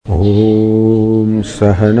ॐ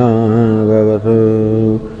सहना भवतु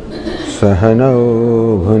सहनौ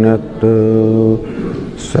भुनक्तु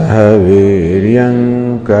सह वीर्यं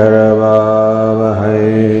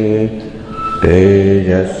करवावहै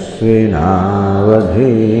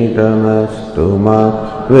तेजस्विनावधीतमस्तु मा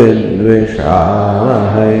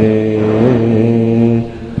विद्विषावहै।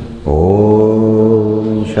 ॐ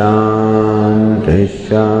शान्ति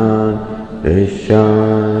शान्ति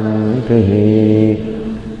शान्तिः।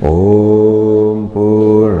 ॐ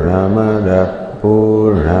पूर्णमदः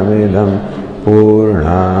पूर्णमिदं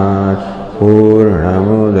पूर्णात्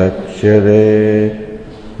पूर्णमुदच्यते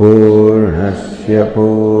पूर्णस्य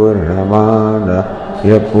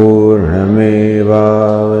पूर्णमादाय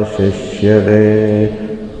पूर्णमेवावशिष्यते।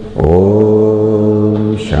 ॐ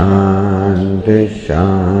शान्ति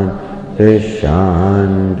शान्ति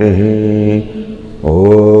शान्तिः। ॐ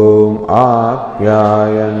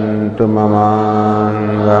आप्यायन्तु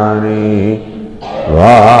ममाङ्गानि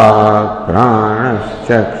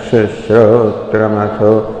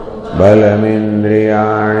वाक्प्राणश्चक्षुश्रोत्रमथो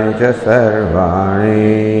बलमिन्द्रियाणि च सर्वाणि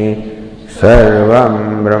सर्वं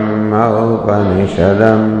ब्रह्म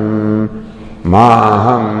उपनिषदं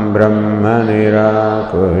माहं ब्रह्म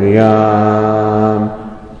निराकुर्याम्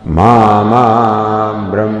मा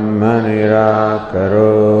ब्रह्म निराकरोत्।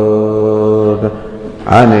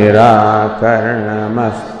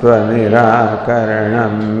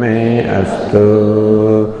 अनिराकरणमस्त्वनिराकरणं मे अस्तु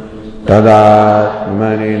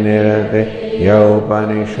तदात्मनि निरते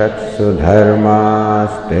यौपनिषत्सु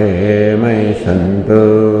धर्मास्ते मयि सन्तु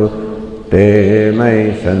ते मयि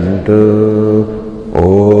सन्तु।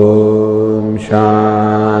 ॐ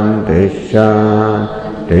शान्ति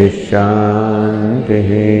शान्ति शान्तिः।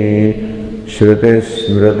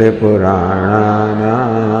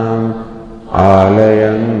 श्रुतिस्मृतिपुराणानाम्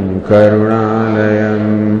आलयं करुणालयं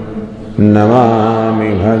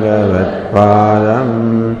नमामि भगवत्पादं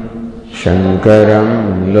शङ्करं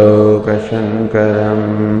लोकशङ्करं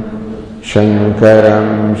शङ्करं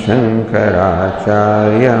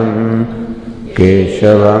शङ्कराचार्यं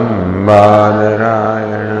केशवं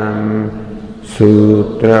बादरायणं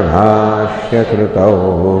सूत्रभाष्यकृतौ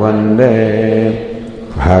वन्दे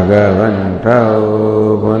भगवन्तौ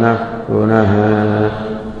पुनः पुनः।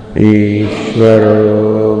 ईश्वरो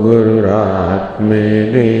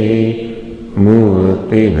गुरुरात्मेति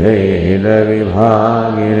मूर्तिभेदविभागिने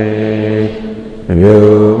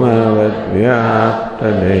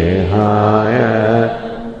व्योमवद्व्याप्तदेहाय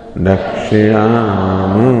दक्षिणामूर्तये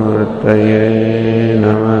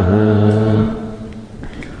नमः।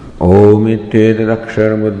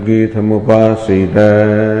 ओमित्येतदक्षरमुद्गीतमुपासीत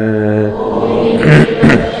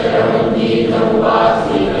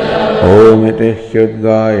ओमिति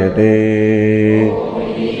ह्युद्गायते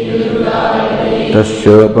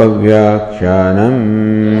तस्योपव्याख्यानम्।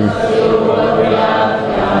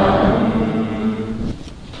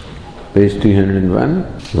 पेज 301।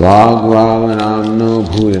 वाग्वावनाम्नो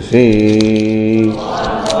भूयसे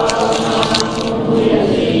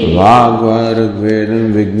वाग्वा ऋग्वेदं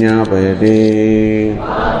विज्ञापयते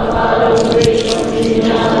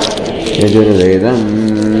यजुर्वेदं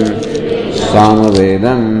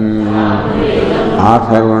सामवेदं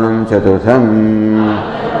अथर्वणं चतुर्थं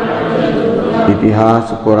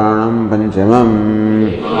इतिहासपुराणं पंचमं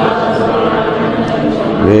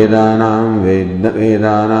वेदानां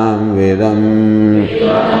वेदं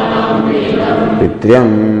पितृं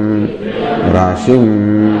राशिं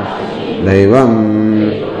दैवं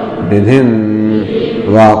निधिं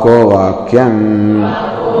वाको वाक्यं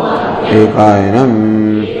एकायनं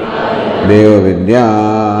देवविद्या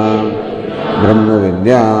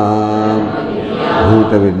ब्रह्मविद्या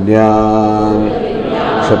भूतविद्या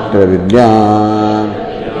क्षत्रविद्या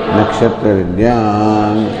नक्षत्रविद्या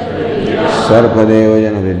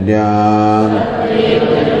सर्पदेवजनविद्या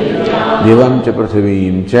दिवं च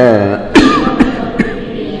पृथिवीं च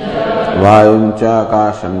वायुं च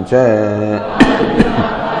आकाशं च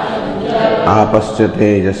आपश्च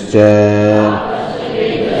तेजश्च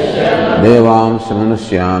देवांश्च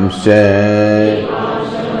मनुष्यांश्च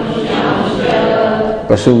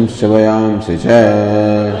पशुंश्च वयांसि च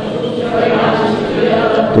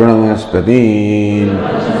तृणवनस्पतीन्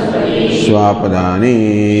स्वापदानि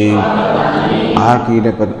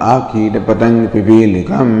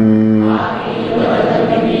आकीटपतङ्गपिपीलिकम्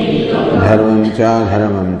धर्मं च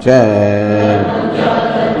धर्मं च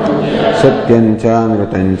सत्यं च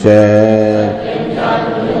अमृतं च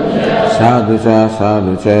साधु च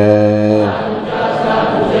साधु च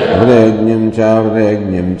हृदयज्ञं च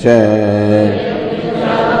हृदयज्ञं च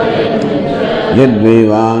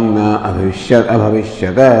यद्वैवाङ्ना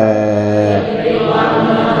अभविष्यत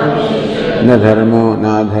न धर्मो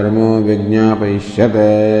नाधर्मो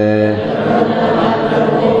विज्ञापयिष्यते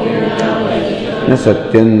न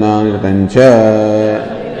सत्यं नानृतं च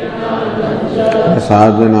न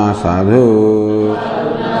साधु नासाधु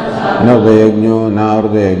न हृदयज्ञो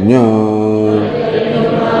नाहृदयज्ञो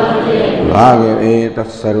वागेतः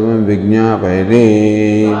सर्वं विज्ञापयते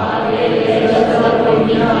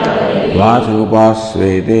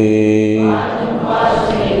वाचमुपास्वेते.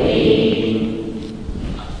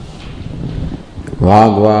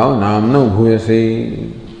 Vagvav namno bhuyasi.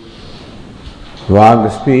 Vag, the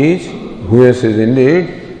speech, bhuyasi is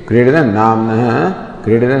indeed greater than namna,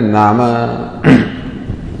 greater than nama.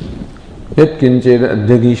 Yat kinchid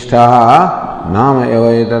adhyagishtaha nama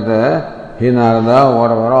evayetat. He Narada,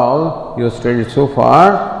 whatever all you studied so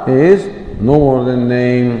far is no more than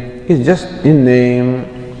name, is just in name.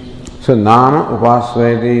 So nama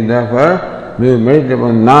upasvayati, therefore we will meditate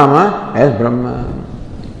upon nama as Brahma.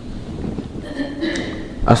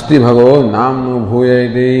 Asti bhagavo namno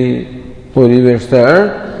bhuyayati. For reverse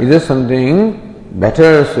there, is there something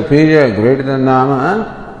better, superior, greater than nama?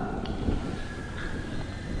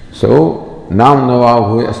 So, namnava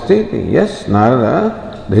bhuya asti. Yes,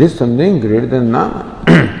 Narada, there is something greater than nama.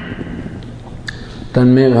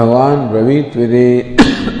 Tanme bhavan bravit vidi.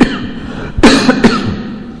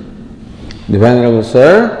 The Venerable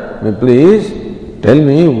Sir, may please tell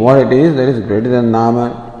me what it is that is greater than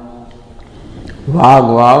nama.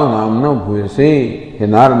 Vagvav namno bhuyasi. He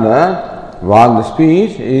Narada, Vag, the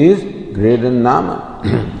speech, is greater than nama.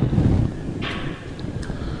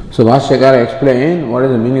 So Bhashyakara explained what is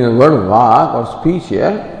the meaning of the word Vag or speech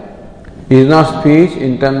here. It is not speech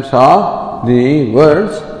in terms of the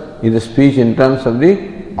words, it is speech in terms of the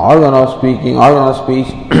organ of speaking, organ of speech.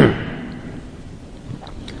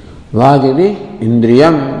 Vag iti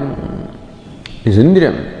indriyam, is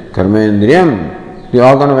indriyam, karma indriyam. The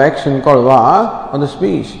organ of action called Vag or the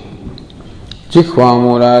speech. Jikhva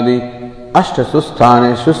muradi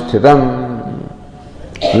ashtasthāneshu sthitam,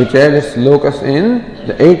 which are this locus in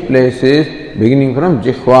the 8 places beginning from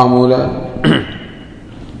Jikhva mula.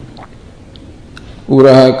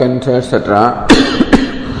 Uraha, Kantha, etc.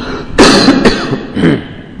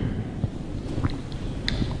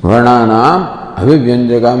 Varnanam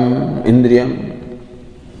abhivyanjakam indriyam.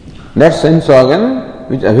 That sense organ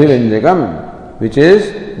which abhivyanjakam, which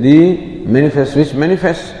is the manifest, which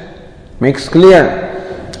manifests, makes clear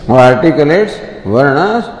or articulates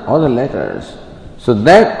varnas or the letters. So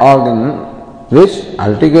that organ which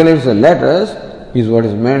articulates the letters is what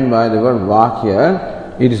is meant by the word vak here.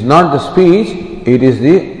 It is not the speech, it is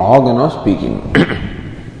the organ of speaking.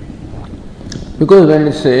 Because when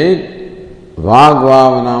it says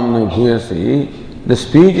vagvav namna bhuyasi, the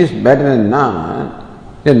speech is better than nama,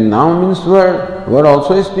 then nama means word, word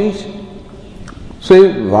also is speech. So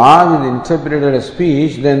if Vag is interpreted as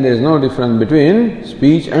speech, then there is no difference between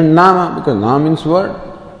speech and nama, because nama means word.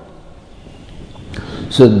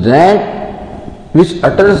 So that which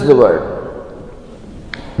utters the word,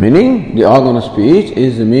 meaning the organ of speech,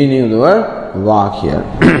 is the meaning of the word Vak here.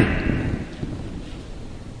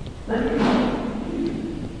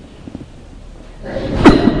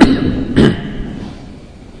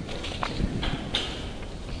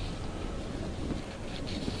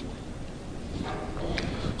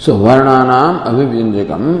 So Varnanam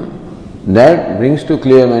abhivyanjakam, that brings to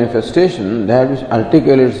clear manifestation that which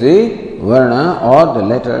articulates the Varna or the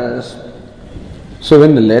letters. So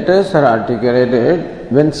when the letters are articulated,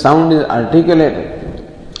 when sound is articulated,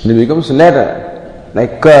 it becomes letter.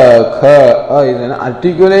 Like ka, kha, a is an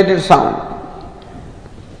articulated sound.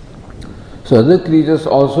 So other creatures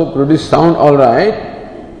also produce sound alright,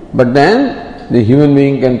 but then the human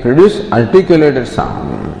being can produce articulated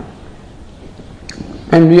sound.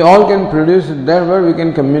 And we all can produce it, therefore we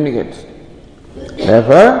can communicate.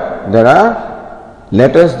 Therefore, there are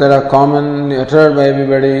letters that are commonly uttered by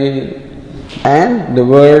everybody, and the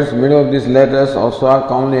words middle of these letters also are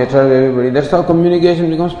commonly uttered by everybody. That's how communication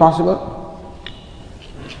becomes possible.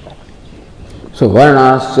 So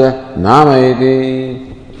varnascha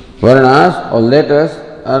namayati, varnas or letters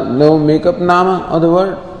no make up nama or the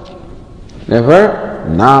word. Therefore,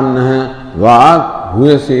 namna vag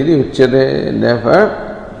bhuyasiri uchyate. Therefore,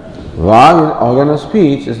 vag, organ of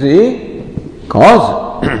speech, is the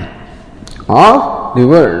cause of the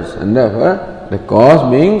words, and therefore the cause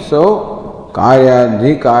being so,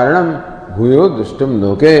 karyadhi karanam bhuyo dushtam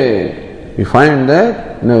loke. We find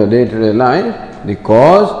that in our day-to-day life, the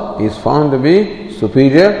cause is found to be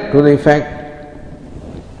superior to the effect.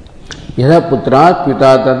 Yada putrat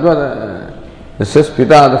pita tadvada. This says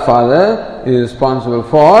pita, the father, is responsible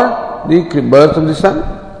for the birth of the son,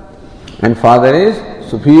 and father is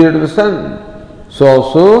superior to the son. So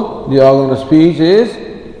also the organ of speech is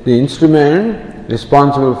the instrument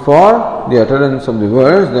responsible for the utterance of the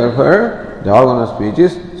words. Therefore, the organ of speech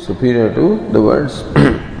is superior to the words.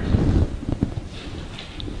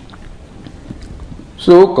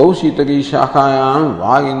 So Kaushitaki Shakayam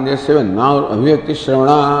Vag Indesya now Avyakti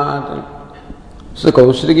Shravanat. So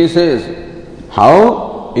Kaushitaki says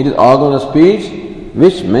how it is organ of speech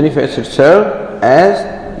which manifests itself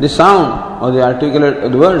as the sound or the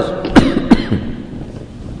articulate words.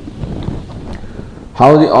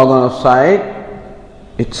 How the organ of sight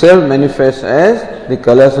itself manifests as the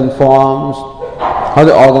colors and forms. How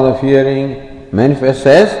the organ of hearing manifests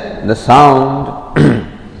as the sound.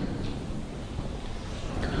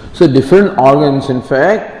 So different organs in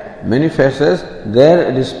fact manifest as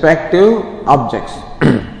their respective objects.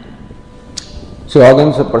 So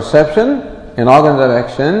organs of perception and organs of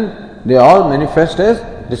action, they all manifest as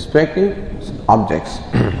respective objects.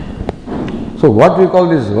 So what we call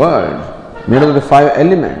this world, made of the 5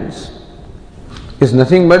 elements, is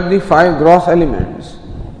nothing but the 5 gross elements,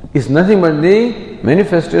 is nothing but the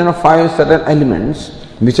manifestation of 5 certain elements,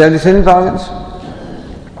 which are the sense organs.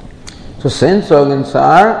 So sense organs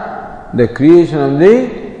are the creation of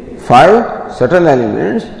the 5 subtle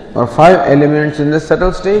elements or 5 elements in the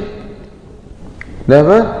subtle state.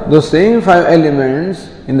 Therefore, those same 5 elements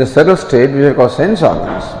in the subtle state, which are called sense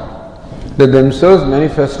organs, they themselves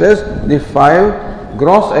manifest as the 5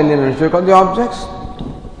 gross elements, which are called the objects.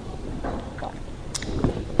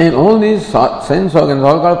 And all these sense organs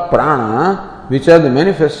are called prana, which are the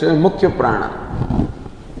manifestation of mukhya prana,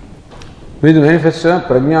 with the manifestation of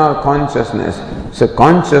prajna or consciousness. So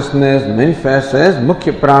consciousness manifests as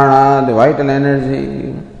mukhya prana, the vital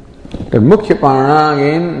energy. The mukhya prana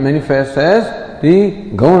again manifests as the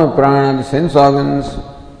gauna prana, the sense organs,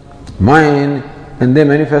 mind, and they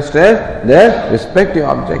manifest as their respective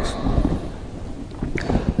objects.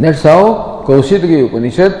 That's how Kaushitaki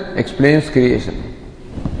Upanishad explains creation.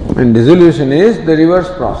 And dissolution is the reverse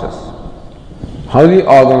process. How the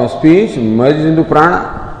organ of speech merges into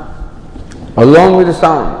prana along with the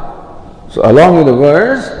sound. So along with the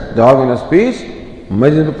words, the organ of speech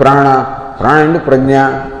merges into prana, prana into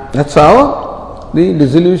prajna. That's how the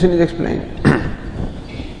dissolution is explained.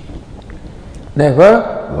 Therefore,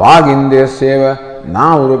 Vag Indriyasyeva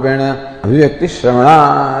Namarupena Abhivyakti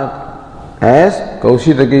Shravanat. As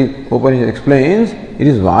Kaushitaki Upanishad explains, it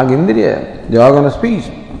is Vag Indriya, the organ of speech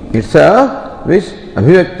itself, which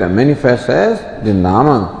Abhivyakta manifests as the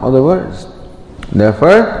Nama or the words.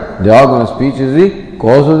 Therefore, the organ of speech is the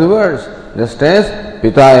cause of the words, just as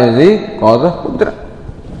Pita is the cause of Putra.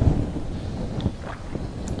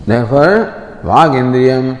 Therefore, Vag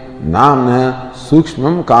Indriyam Namna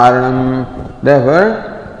Sukshmam Karanam.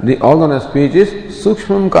 Therefore, the organ of speech is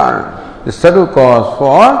Sukshmam Karanam, the subtle cause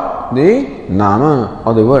for the Nama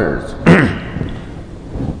or the words.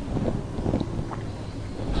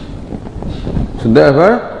 So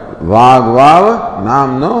therefore, Vagvav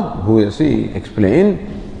Namno Bhuyasi explained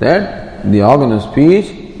that the organ of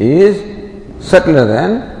speech is subtler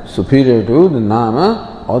than, superior to the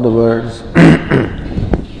Nama or the words.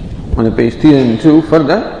 On the page 302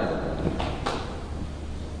 further.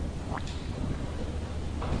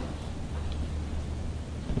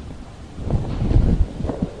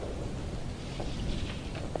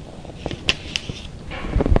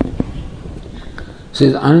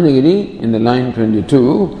 Says Anandagiri in the line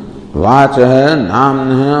 22, Vachaha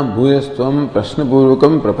namnaha bhuyastvam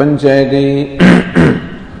prashnapurvakam prapanchayati.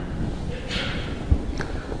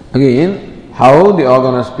 Again, how the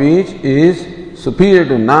organ of speech is superior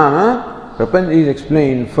to nama, prapanch is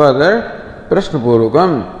explained further,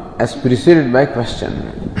 prashnapurvakam, as preceded by question.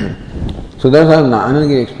 So that's how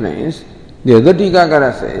Anandagiri explains. The other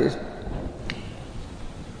Tikakara says,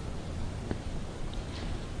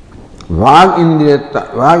 Vag Indriyat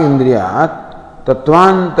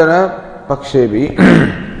Tattvantara Pakshevi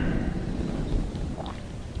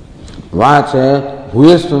Vacha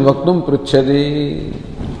Bhuyastvam Vaktum Pruchhati.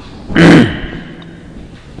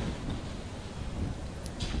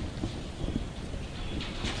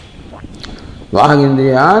 Vag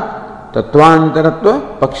Indriyat Tattvantara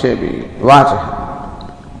Pakshevi Vacha.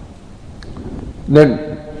 Then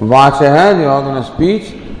Vacha, the organ of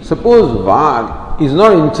speech, suppose Vag is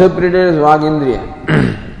not interpreted as Vag Indriya.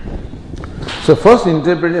 So first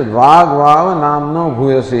interpreted Vag Vava Namno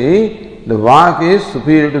Bhuyasi, the Vak is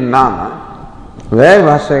superior to Nama, where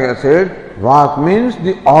Bhashyakara said Vak means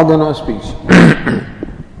the organ of speech.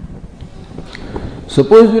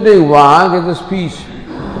 Suppose you take Vak as a speech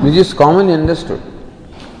which is commonly understood.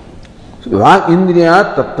 So Vag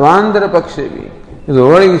Indriya Tattvantara Pakshevi. the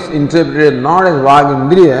word is interpreted not as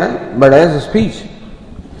Vagindriya but as a speech.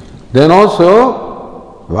 Then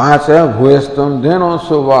also Vacha Bhuyastam, then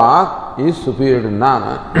also Vak is superior to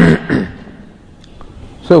Nama.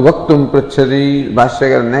 So Vaktum Prachadi,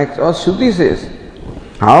 Bhashyakara next, or Shruti says,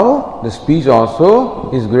 how the speech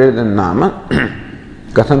also is greater than Nama.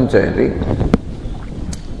 Katham Chayati.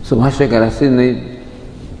 So Bhashyakara says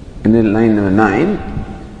in the line number 9,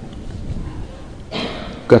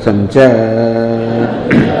 Katham cha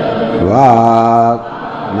Vak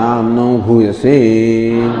Namno Bhuyase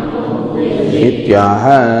Ityaha.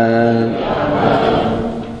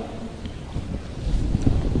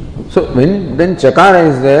 So when then Chakara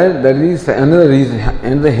is there, that is another reason,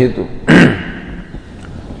 another hetu.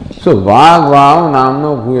 So Vag Vav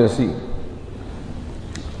Namno Bhuyasi.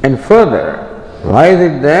 And further, why is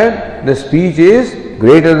it that the speech is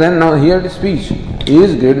greater than, now here the speech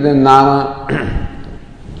is greater than Nama?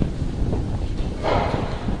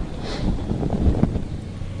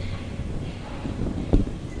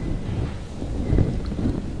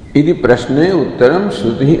 Iti prashne uttaram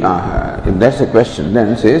shruti aha. If that's the question, then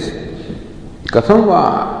it says, Katham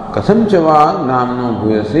cha va namno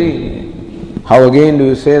bhuyasi. How again do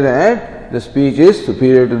you say that the speech is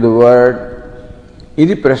superior to the word?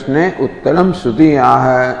 Iti prashne uttaram shruti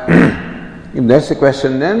aha. If that's the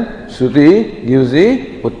question, then Shruti gives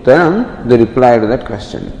the uttaram, the reply to that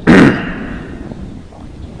question.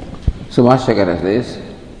 So Bhashyakara says,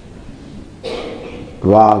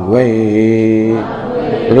 Vagvai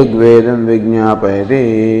Rigvedam Vijñāpayate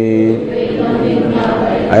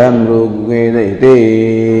Ayam Rigveda ite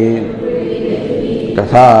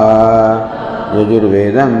Tatha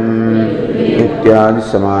Yajurvedam Ityadi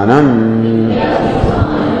Samanam.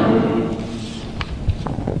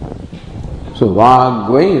 So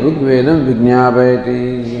Vagvai Rigvedam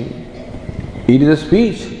Vijñāpayate. It is a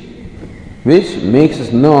speech which makes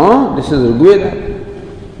us know this is Rigveda,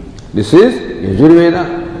 this is Yajurveda,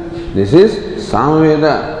 this is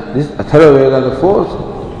Samaveda, this is Atharvaveda, the fourth,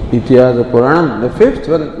 Ityāsa Puranam, the fifth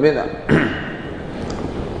Veda.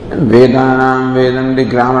 And Vedanam, Vedam, the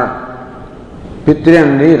grammar,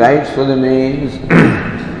 Pitriyam, the rights for the names,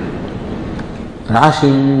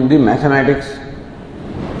 Rashim, the mathematics,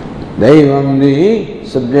 Daivam, the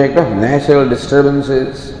subject of natural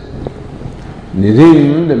disturbances,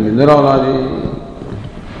 Nidhim, the mineralogy,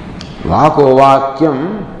 Vako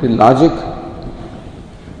Vakyam, the logic,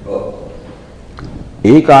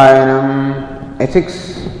 Ekayanam,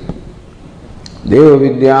 ethics, Deva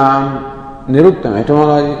Vidyam, Niruktam,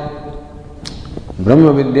 etymology,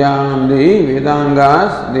 Brahma Vidyam, the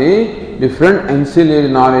Vedangas, the different ancillary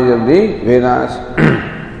knowledge of the Vedas.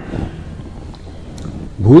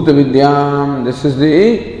 Bhuta Vidyam, this is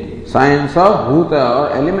the science of Bhuta or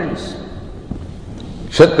elements.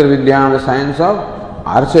 Kshatra Vidyam, the science of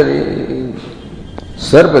archery.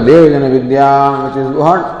 Sarpa Devajana Vidyam, which is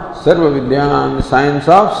what? Sarva Vidyam, the science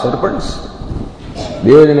of serpents.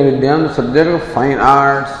 Devajana Vidyam, the subject of fine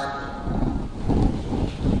arts.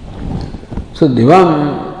 So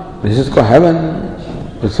Divam, this is called heaven.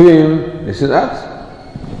 Prithvim, this is earth.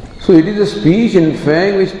 So it is a speech in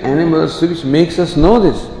fact which animals, which makes us know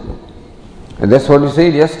this. And that's what we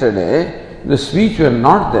said yesterday. The speech were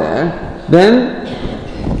not there, then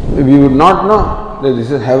we would not know that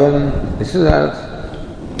this is heaven, this is earth.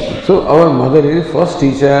 So our mother is first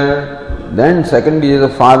teacher, then second is the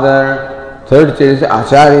father, third is the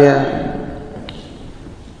acharya.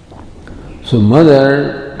 So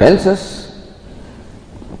mother tells us,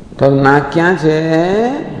 Tab naak kya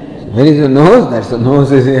che? Where is the nose? That's the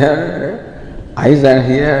nose is here, eyes are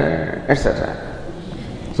here, etc.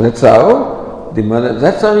 So that's how the mother,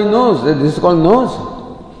 that's how he knows that this is called nose.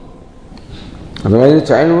 Otherwise the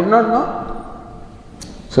child would not know.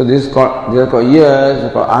 So this is called, these are called ears, these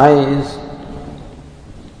are called eyes.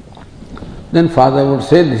 Then father would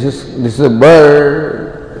say, this is a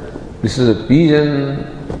bird, this is a pigeon,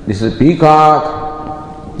 this is a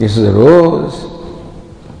peacock, this is a rose.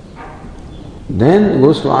 Then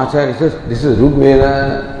goes to Acharya, he says, this is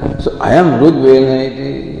Rigveda. So I am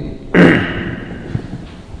Rigveda.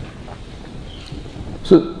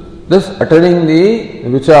 So thus uttering the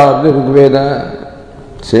Rucha of the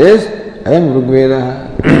Rigveda says, I am Rigveda.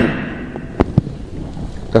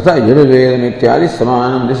 Tatha Yajurveda Nityadi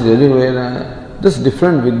Samanam, this is Yajurveda. Thus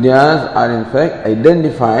different Vidyas are in fact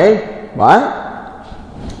identified by,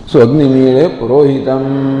 so Agni Mire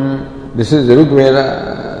Purohitam, this is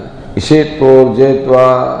Rigveda. Ishetpur,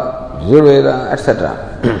 Jetva, Yajurveda, etc.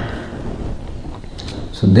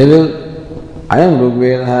 So they will, I am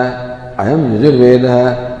Rigveda, I am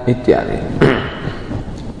Yajurveda, ityadi.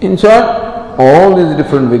 In short, all these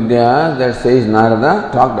different vidyas that says Narada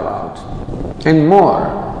talked about. And more.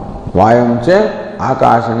 Vayamcha,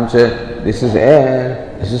 Akashamcha, this is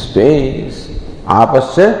air, this is space.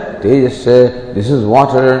 Apascha, Tejascha, this is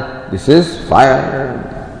water, this is fire.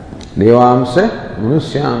 Devamsa,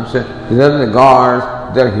 Manusyamsa, these are the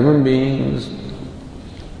gods, they are human beings.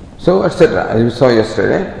 So, etc. As we saw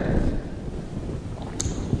yesterday.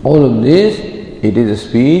 All of this, it is a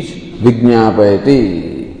speech,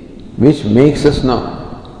 Vijñāpayati, which makes us know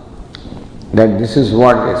that this is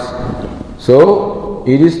what it is. So,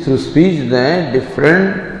 it is through speech that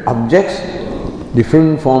different objects,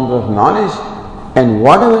 different forms of knowledge, and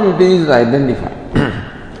whatever it is identified.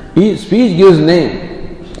 Speech gives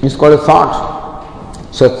name. It's called a thought.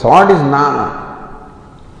 So, thought is nama.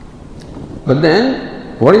 But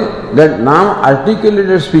then, what is that nama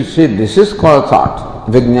articulated speech? See, this is called thought.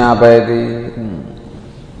 Vijñāpayati.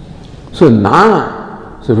 So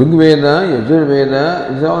nama, so Rigveda,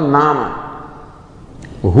 Yajurveda is all nama.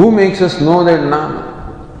 Who makes us know that nama?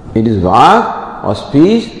 It is vak or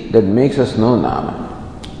speech that makes us know nama.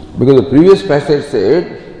 Because the previous passage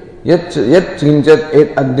said, Yat chinchat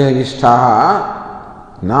et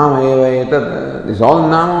adhyagishtaha nama eva etat. This is all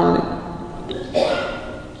nama only.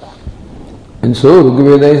 And so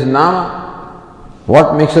Rigveda is nama.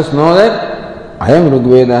 What makes us know that? I am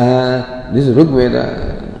Rigveda, this is Rigveda.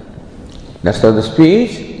 That's how the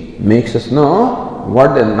speech makes us know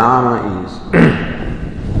what the nama is.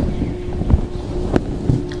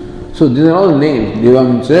 So these are all names.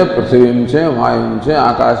 Divamcha, Prithivimcha, Vayumcha,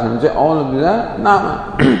 Akashamcha, all of these are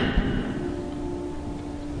nama.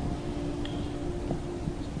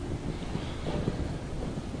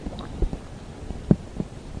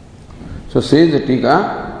 So says the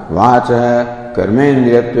Tika, Vacha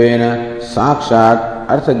कर्मेन्द्रियत्वेन साक्षात्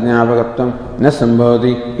अर्थज्ञापकत्वं न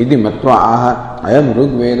संभवति इति मत्वा आह अयम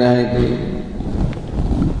ऋग्वेदः इति.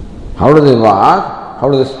 How does the vak, how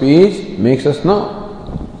does the speech makes us know?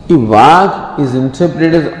 If vak is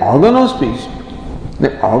interpreted as organ of speech,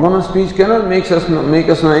 then organ of speech cannot make us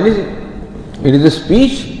know anything. It is the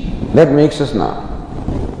speech that makes us know.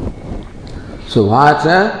 So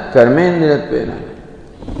vacha karmendriyatvena.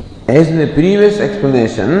 As in the previous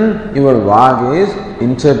explanation, your vak is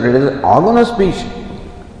interpreted as organ of speech.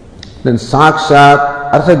 Then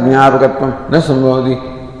sakshat arthajñāpakatvam na sambhavati,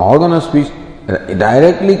 organ of speech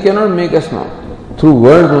directly cannot make us know. Through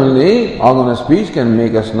words only, organ of speech can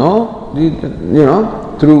make us know.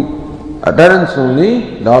 Through utterance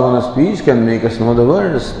only, the organ of speech can make us know the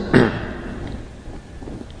words.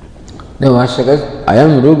 The Bhashyaka, I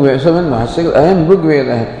am Rugveda. So when Bhashyaka, I am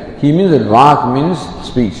Rugveda, he means that vak means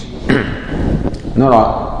speech. Not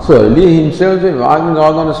all. So earlier he himself said vak means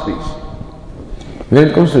organ of speech. When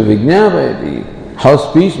it comes to Vijñāpayati, how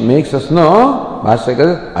speech makes us know,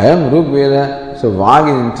 Bhashyaka, I am Rugveda. So vak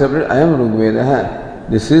is interpreted, I am Rugveda.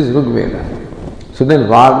 This is Rugveda. So then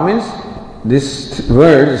vak means this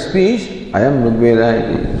word, speech, I am Rugveda.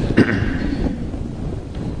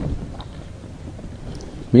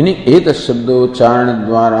 Meaning, etas shabdocharana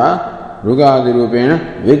dvara rugadi rupena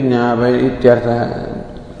vijñāpayati ityartha.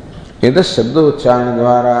 Etas shabdocharana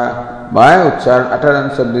dvara, by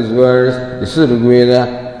utterance of these words, this is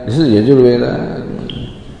Rigveda, this is Yajurveda,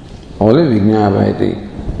 only Vijñāpayati.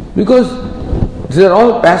 Because these are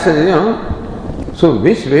all passages, So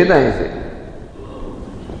which Veda is it?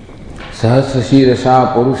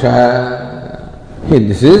 Sahasrashirasha Purusha. Hey,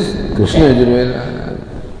 this is Krishna Yajurveda.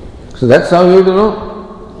 So that's how you have to know.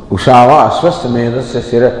 Ushava Ashvastamedasya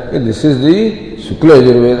Shira. This is the Shukla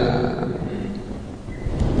Yajurveda.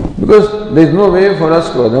 Because there is no way for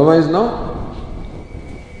us to otherwise know.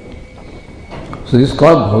 So this is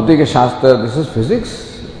called Bhautika Shastra, this is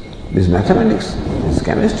physics, this is mathematics, this is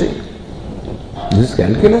chemistry, this is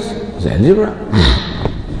calculus, this is algebra.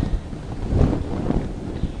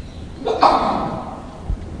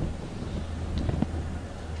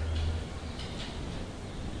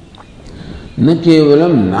 न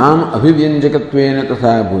केवलम नाम अभिव्यंजकत्वेन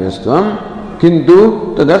तथा भूयस्त्वम किंतु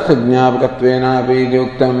तदर्थ ज्ञापकत्वेन अपि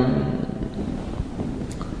उक्तम.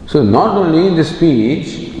 So not only the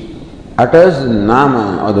speech utters the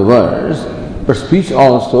nama or the words, but speech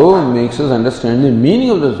also makes us understand the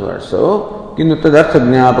meaning of those words. So किंतु तदर्थ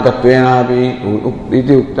ज्ञापकत्वेन अपि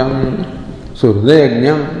इति उक्तम. So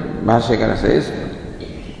हृदयज्ञम, भाष्यकार says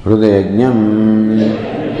हृदयज्ञम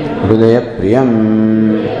हृदयप्रियम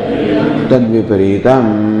तद्विपरीतम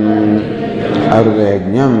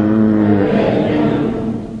अहृदयज्ञम,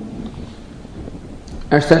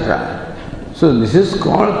 etc. So this is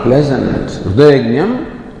called pleasant. Hridayajnam,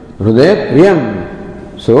 Hridaya Priyam.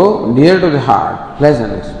 So near to the heart,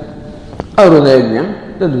 pleasant.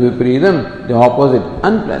 Ahrudayajnam, tad viparidam, the opposite,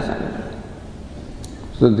 unpleasant.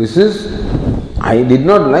 So this is, I did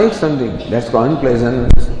not like something, that's called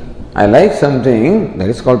unpleasant. I like something, that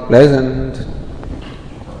is called pleasant.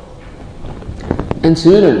 And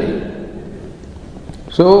similarly,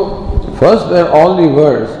 so first there are all the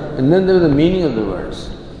words, and then there is the meaning of the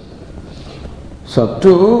words. So up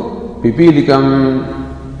to pipilikam,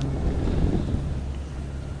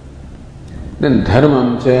 then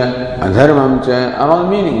dharmam cha, adharmam cha are all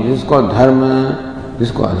meaning. This is called dharma, this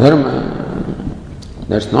is called adharma.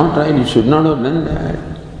 That's not right, you should not have done that.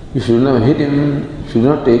 You should not have hit him, should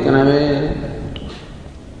not have taken away.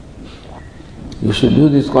 You should do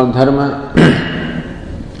this called dharma.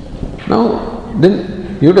 Now,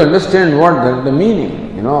 then you have to understand what the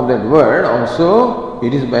meaning, of that word. Also,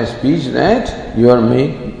 it is by speech that you are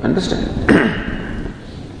made understand.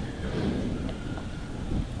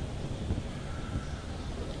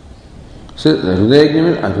 So, Hrudayajna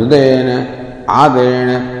means Hrudayana,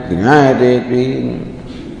 Adarena, Jnayate.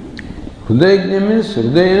 Hrudayajna means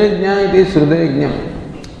Hrudayana Jnayate Hrudayajna.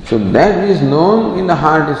 So that which is known in the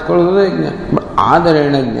heart is called Hrudayajna. But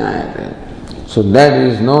Adarena Jnayate. So that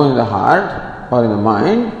is known in the heart or in the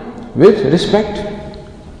mind with respect.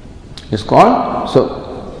 It's called,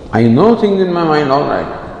 so I know things in my mind all right,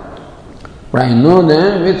 but I know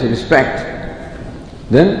them with respect.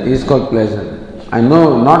 Then it is called pleasant. I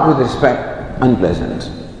know not with respect, unpleasant.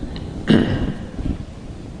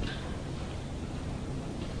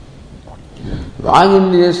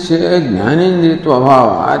 Vāgindriyasya jnanendriyatva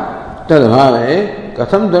abhāvāt tadbhāve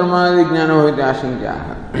katham dharmādi jnana bhavati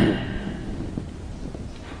āsankyaha.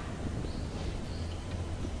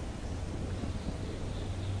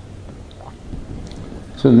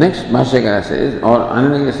 So next Bhashyakara says, or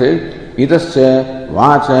Anandagiri says, itasya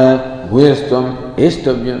vacha bhuyastvam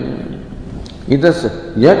estavyam. Itasya,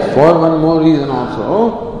 yet for one more reason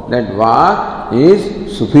also, that vak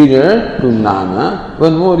is superior to nama,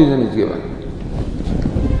 one more reason is given.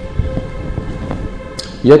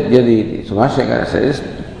 Yad yadi iti. So Bhashyakara says,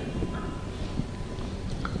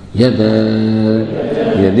 yad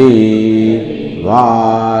yadi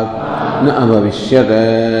vak na abhavishyat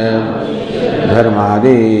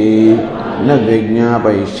dharmādi na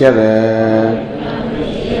vignāpaishyat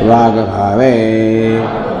vāgabhāve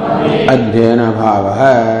adhyana bhāvah.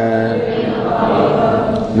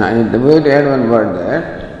 Now the way to add one word there,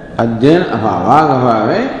 adhyana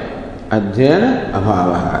vāgabhāve adhyana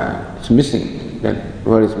abhāvah. It's missing, that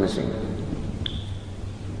word is missing.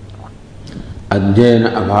 Adhyana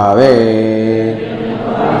abhāve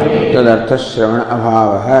tadartha shravana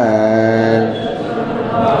abhāvah.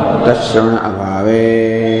 तश्रवण अभावे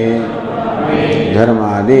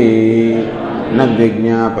धर्मादि न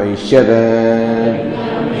विज्ञापयिष्यत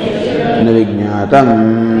न विज्ञातम्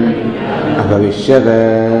अभविष्यत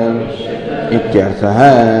इत्यर्थः.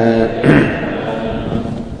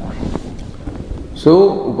 So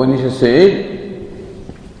Upanishad said,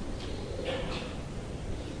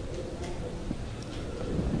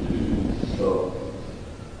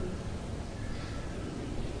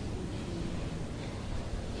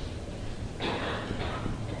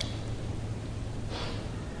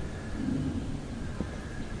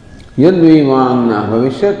 यद विमान न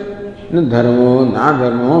भविष्यत न धर्मो न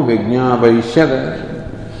धर्मो विज्ञापयिष्यत.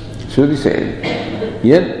 Shruti said,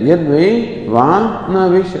 yad viमान न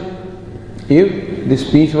भविष्यत. If the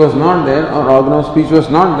speech was not there or organ of speech was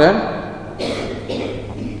not there,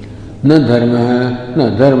 न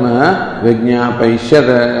धर्म विज्ञापयिष्यत,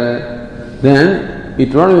 then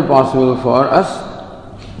it will not be possible for us,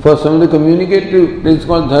 for someone to communicate to. This is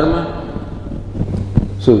called dharma.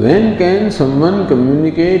 So when can someone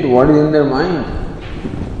communicate what is in their mind?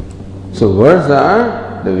 So words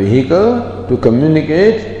are the vehicle to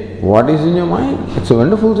communicate what is in your mind. It's a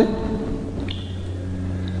wonderful thing.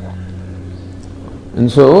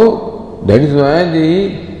 And so that is why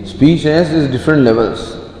the speech has these different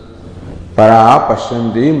levels. Para,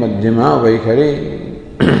 Pashyanti, Madhyama, Vaikhari.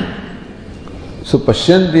 So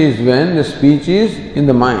Pashyanti is when the speech is in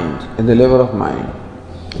the mind, at the level of mind,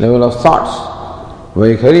 level of thoughts.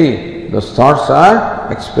 Vaikhari, those thoughts are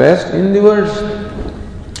expressed in the words,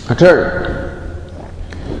 uttered.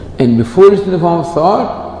 And before it's in the form of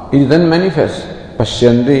thought, it is then manifest.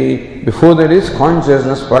 Pashyanti, before that is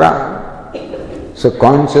consciousness, para. So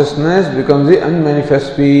consciousness becomes the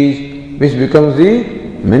unmanifest speech, which becomes the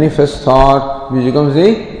manifest thought, which becomes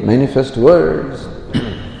the manifest words.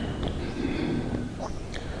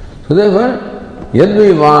 So therefore,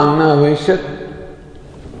 yadvi vāgna vaishyat.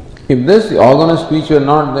 If this the organ of speech were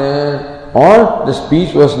not there, or the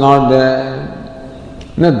speech was not there,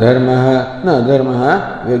 na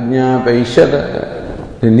dharma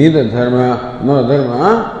vignāpayishyat. then neither dharma nor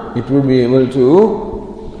dharma, it would be able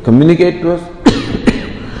to communicate to us.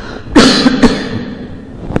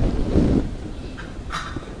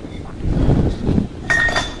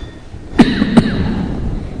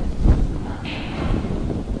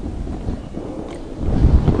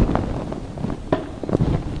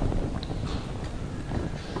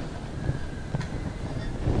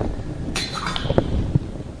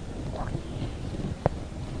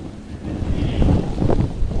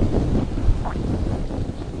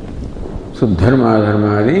 So dharma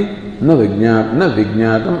dharmadi na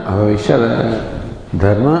vijnatam avavishad.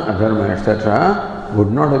 Dharma, adharma, etc.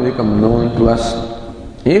 would not have become known to us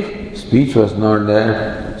if speech was not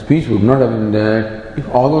there. Speech would not have been there if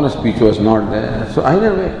organ of speech was not there. So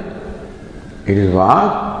either way, it is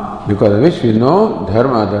Vak, because of which we know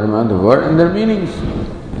dharma, adharma, the word and their meanings.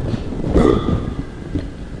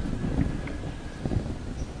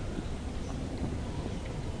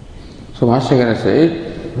 So Bhashyakara said,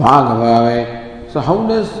 Vagavave. So how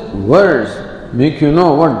does words make you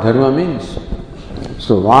know what dharma means?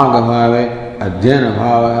 So Vagavave, Adhyana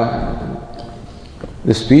Bhava.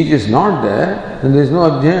 The speech is not there, then there is no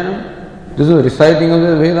Adhyana. There is no reciting of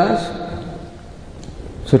the Vedas.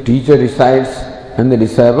 So teacher recites and the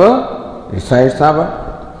disciple recites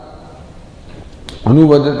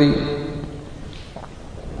Anuvadati.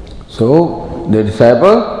 So the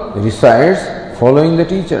disciple recites following the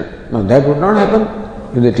teacher. Now that would not happen.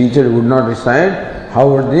 If the teacher would not recite, how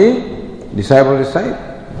would the disciple recite?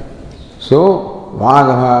 So,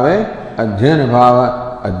 Vagavave, Adhyana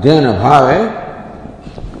Bhave,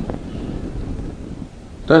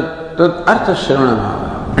 Tat Artha Shravana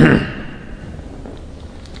Bhava.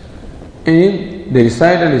 And the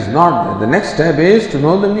recital is not there. The next step is to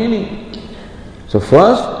know the meaning. So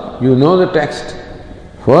first, you know the text.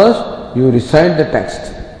 First, you recite the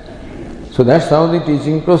text. So that's how the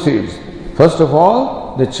teaching proceeds. First of all,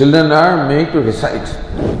 the children are made to recite,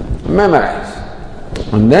 memorize,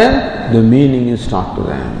 and then the meaning is taught to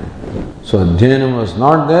them. So Adhyanam was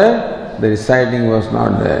not there, the reciting was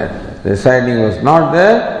not there. The reciting was not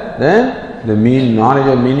there, then the knowledge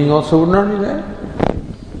of meaning also would not be there.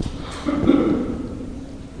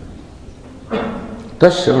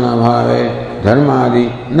 Tashrana bhave dharmadi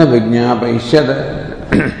na vijñāpaishyad.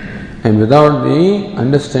 And without the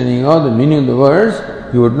understanding of the meaning of the words,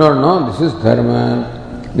 you would not know this is dharma,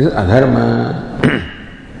 this is adharma,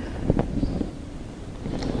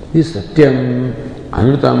 this is satyam,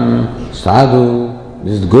 anrutam, sadhu,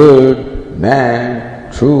 this is good,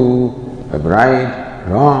 bad, true, right,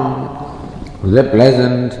 wrong, this is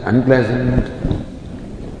pleasant, unpleasant.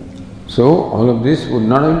 So all of this would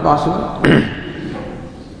not have been possible.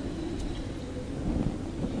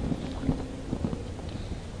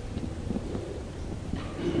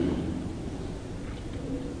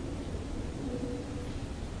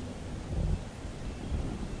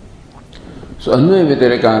 So Anvaya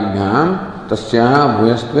Vyatirikabhyam Tasyaha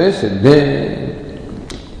Bhuyastve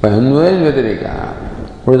Siddhe. By Anvaya Vyatirika.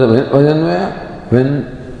 What is Anvaya? When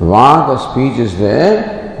Vak or speech is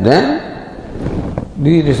there, then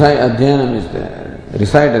the Adhyanam is there,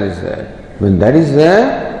 recital is there. When that is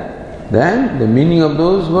there, then the meaning of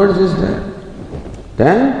those words is there.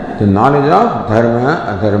 Then the knowledge of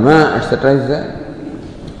dharma, adharma, etc. is there.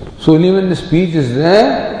 So only when the speech is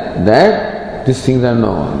there, that these things are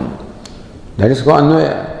known. That is called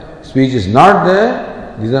Anvaya. Speech is not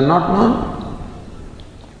there, these are not known.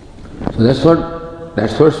 So that's what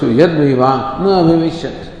Yadviva na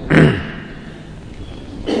Abhivishyat.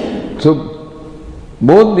 So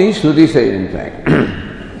both these Shruti say in fact.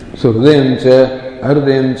 So Hrudayamcha,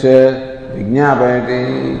 Arudayamcha,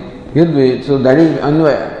 Vijñāpayate, Yadvi, so that is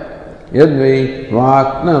Anvaya. Yadvi,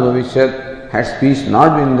 Vak, na Abhivishyat, had speech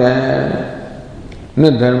not been there, na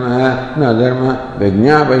dharma, na dharma,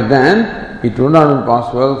 Vijñāpayate, then it would not be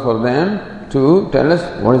possible for them to tell us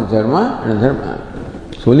what is dharma and adharma.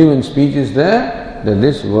 So only when speech is there, then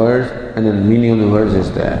this word and the meaning of the words is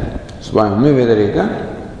there. So by Vedarika,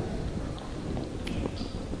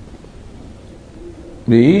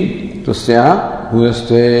 the Tasya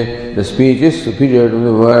Bhuyaste, the speech is superior to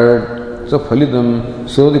the word. So Phalitam,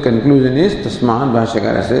 so the conclusion is Tasmat,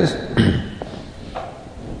 Bhashyakara says,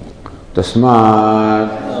 Tasmat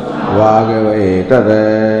Vagava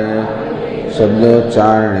Etada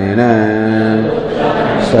शब्दोच्चारणेन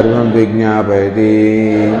सर्वं विज्ञापयति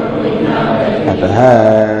अतः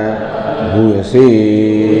भूयसी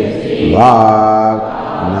वाक्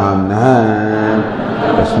नाम्नः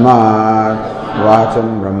तस्मात् वाचं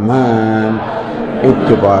ब्रह्म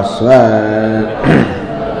इत्युपास्व.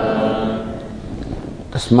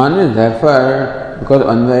 Tasman is therefore because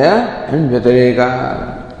Anvaya and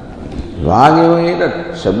Vyatareka.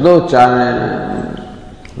 Vāgeva Shabdocharana.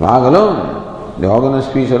 Vāg alone, the organ of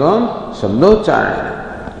speech alone, Shabdocharana.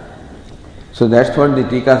 So that's what the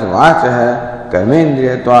Tika says. Vacha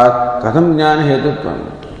karmendriyatvat katham jnana hetutvam.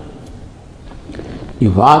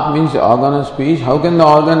 If Vak means the organ of speech, how can the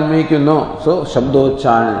organ make you know? So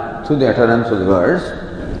Shabdocharana, through the utterance of the words,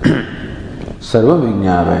 Sarva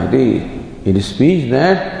Vijñāvayati. It is speech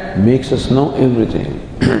that makes us know everything.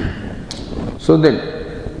 So that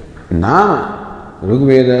Nama,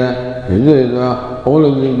 Rigveda, Yajurveda, all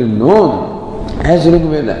of them will be known as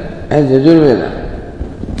Rigveda, as Yajurveda,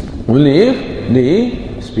 only if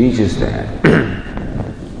the speech is there.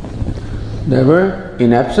 Therefore,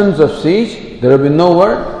 in absence of speech, there will be no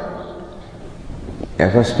word.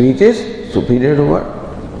 Therefore, speech is superior to word.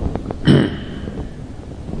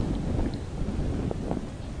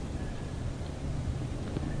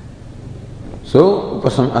 So,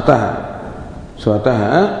 upasam ataha. So,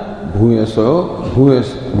 ataha. Bhuyasi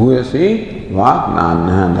vak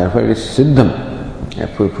namna. Therefore, it is siddham.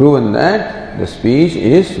 Therefore, proven that the speech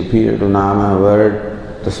is superior to nama word.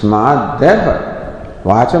 Tasmad, therefore,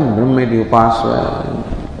 vacham brahmeti upasva.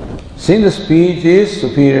 Since the speech is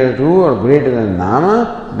superior to or greater than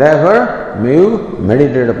nama, therefore, may you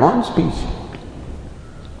meditate upon speech.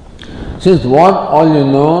 Since what all you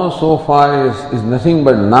know so far is nothing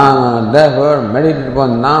but nama, therefore, meditate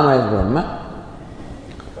upon nama as Brahma.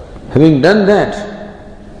 Having done that,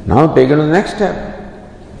 now take it to the next step.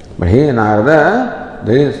 But here Narada,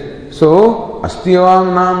 there is, so,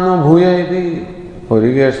 Astiyavam namno bhuya iti. Or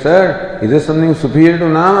you get said, is there something superior to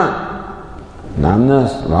nama? Namna,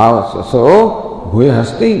 wow, so, bhuya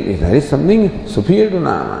hasti, there is something superior to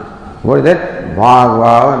nama. What is that?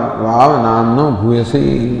 Vav namno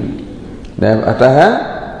bhuyasi.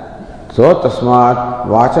 Ataha, so tasmat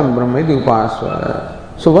vacham brahmeti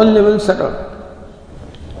upasva. So one level settled.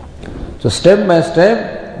 So step by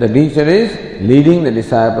step, the teacher is leading the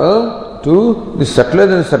disciple to the subtler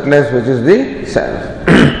than subtlest, which is the self.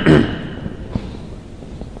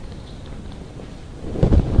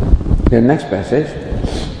 The next passage.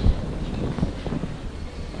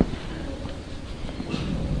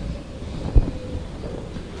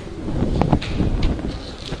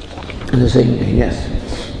 The same, yes.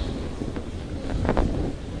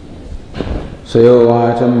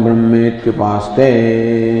 Sayovacham brahmetyupaste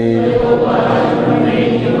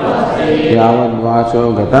yavadvacho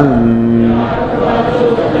gatam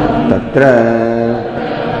tatra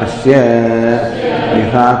asya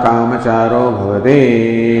yatha kamacharo bhavate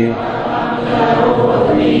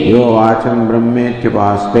yovacham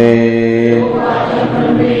brahmetyupaste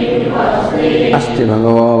asti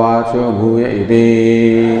bhagavo vacho bhuya ide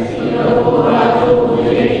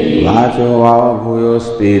vacho vava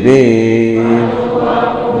bhuyospide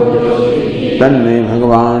tanme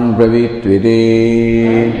bhagavan bravitvide.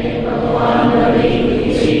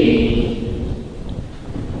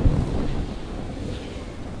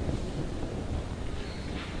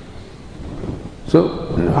 So,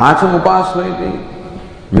 vacham upasvayati,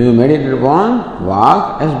 may you meditate upon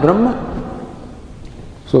Vak as Brahma.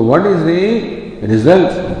 So what is the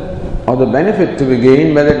result or the benefit to be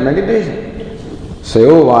gained by that meditation?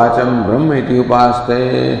 Sayo vacham brahma iti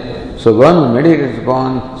upaste. So one who meditates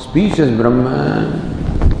upon speech as Brahma.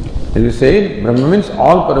 As we say, Brahma means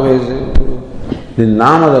all pervasive. The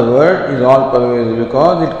name of the word is all pervasive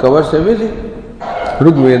because it covers everything.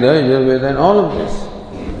 Rigveda, Yajurveda and all of this.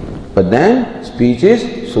 But then speech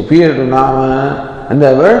is superior to nama and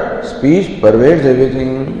therefore speech pervades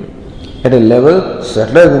everything. At a level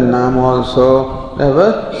subtler than nama also,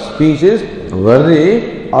 therefore speech is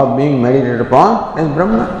worthy of being meditated upon as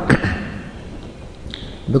Brahma.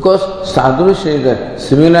 Because sadhurusha is there,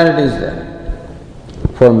 similarity is there.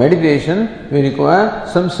 For meditation, we require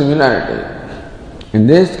some similarity. In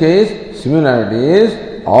this case, similarity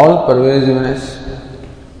is all pervasiveness.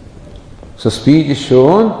 So speech is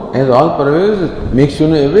shown as all pervasive, makes you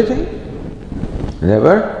know everything.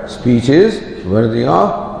 Therefore, speech is worthy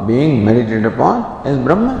of being meditated upon as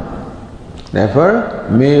Brahma. Therefore,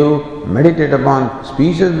 may you meditate upon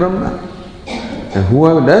speech as Brahma. And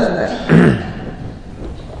whoever does that,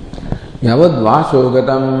 yavad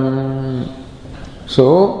vasogatam.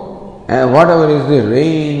 So, whatever is the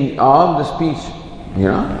range of the speech,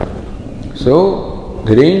 so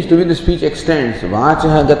the range to which the speech extends,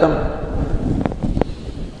 vachaha gatam.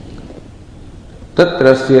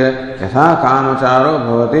 Tatrasya yatha kamacharo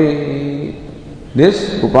bhavati.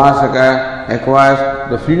 This upasaka acquires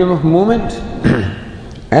the freedom of movement.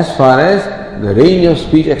 As far as the range of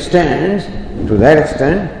speech extends, to that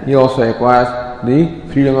extent he also acquires the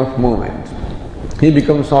freedom of movement. he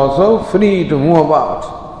becomes also free to move about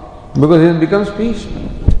because he becomes speech.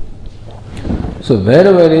 So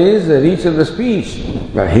wherever is the reach of the speech,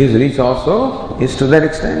 but his reach also is to that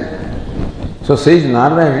extent. So says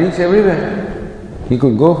Narada has reached everywhere. He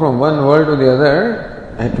could go from one world to the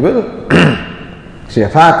other at will.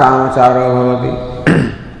 Yatha kamacharo bhavati.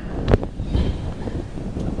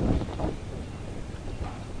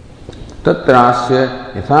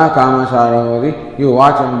 Tatrasya yatha kamacharo bhavati. You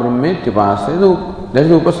watch on Brahmet tipasya. That is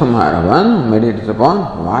the upasamhara. One meditates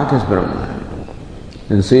upon what is Brahma.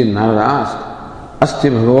 Then says Narada asked, Asti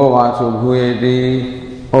bhagavo vacho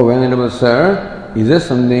bhuyeti. Oh Venerable Sir, is there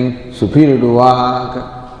something superior to vak?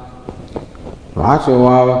 Vacho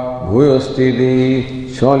vav bhuyostiti.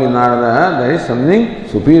 Surely Narada, there is something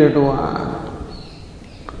superior to vak.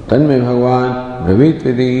 Tanme Bhagavan bravit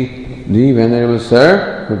vidi. The Venerable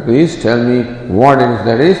Sir, but please tell me what it is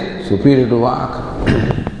that is superior to vak.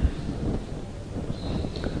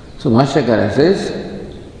 So Bhashyakara says,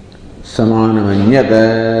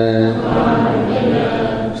 Samanamanyata.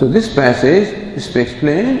 So this passage is to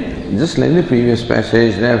explain just like the previous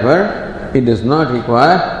passage, therefore it does not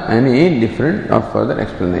require any different or further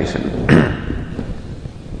explanation.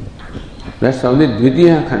 That's how the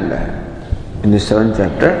Dvitiya Khanda in the 7th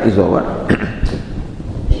chapter is over.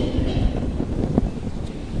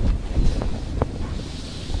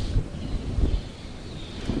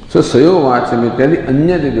 So Sayo Vachamityadi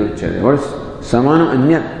Anyat iti uchyate. What is Samanam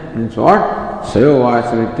Anyat? Means what? Sayo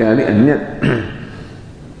Vachamityadi Anyat.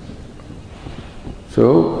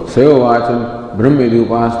 So, Sayo Vacham, Brahma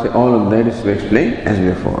Upaste, all of that is to explain as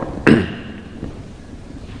before.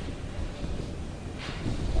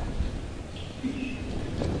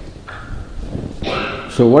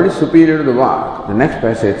 So, what is superior to the Vak? The next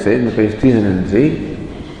passage says, in the page 303,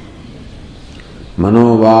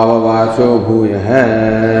 Mano Bhava Vacho Bhuyaha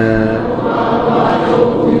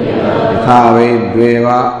Yatha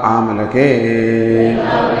Dveva Amalake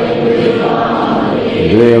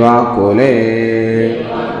Dveva Kole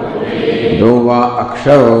Dova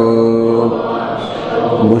Aksharo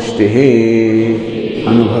Mushtihi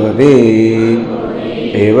Anubhavati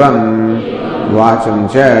Evam Vacham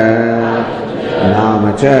Cha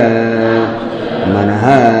Nama Cha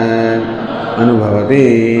Manaha Anubhavati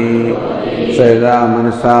Sayada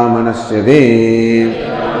Manasa Manasyade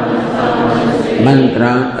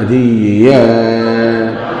Mantra Adhiya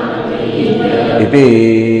Iti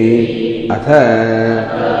Atha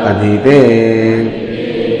Adhite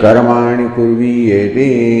कर्माणि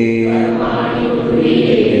कुर्वीयेति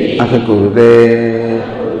अथ कुरुते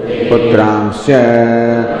पुत्रांश्च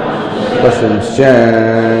पशुंश्च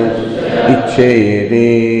इच्छेयेति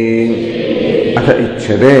अथ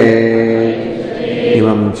इच्छते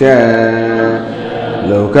इमं च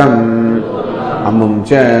लोकम् अमुं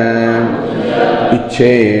च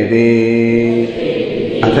इच्छेयेति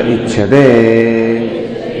अथ इच्छते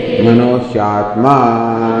मनो ह्यात्मा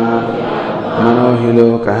मनो हि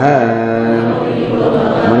लोकः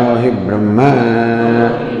मनो हि ब्रह्म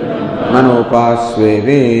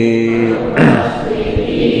मनोपास्वेति.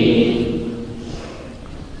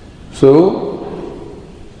 So,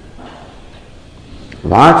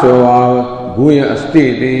 vacho vav bhuya asti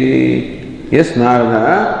iti. Yes,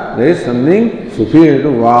 Narada, there is something superior to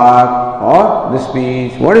vak or the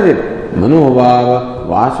speech. What is it? Mano vav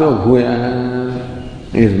vacho bhuya.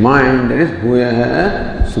 His mind, that is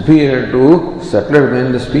bhuya, superior to, subtler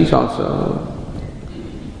than the speech also.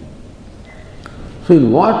 So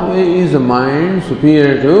in what way is the mind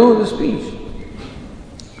superior to the speech?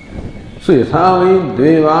 So yathavi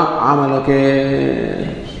dveva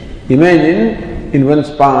amalake. Imagine in one's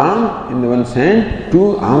palm, in one's hand,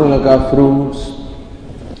 2 amalaka fruits.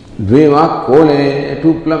 Dveva kole,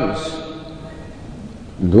 2 plums.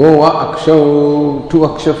 Dvova aksha, 2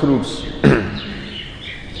 aksha fruits.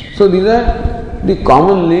 So these are the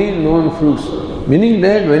commonly known fruits, meaning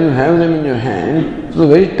that when you have them in your hand, so the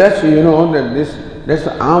very touch you know that that's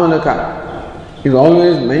the amalaka is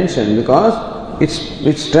always mentioned because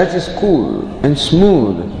its touch is cool and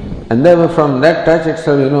smooth, and therefore from that touch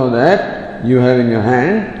itself you know that you have in your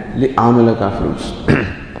hand the amalaka fruits.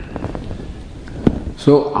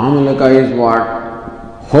 So amalaka is what?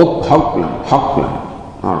 Hog plum,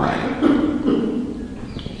 alright.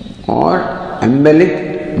 Or embellic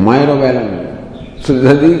myrobalan. So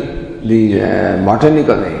that is the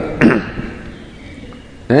botanical name.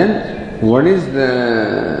 Then what is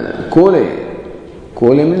the kole?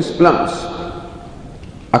 Kole means plums.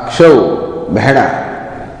 Akshau,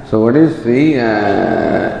 behda. So what is the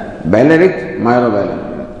Balearic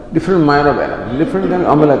myrobalan? Different myrobalan, different kind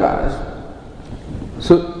of amalakas.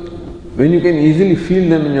 So when you can easily feel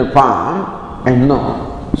them in your palm, and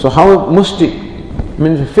know. So how mushti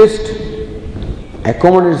means a fist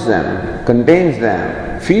accommodates them, contains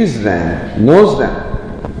them, feels them, knows them.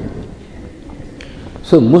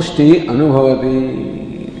 So mushti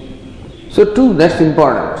anubhavati. So two, that's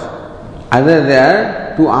important. Either they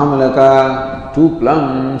are two amalaka, two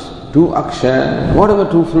plums, two akshar, whatever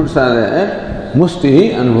two fruits are there,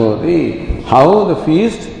 mushti anubhavati. How the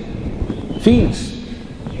feast feels.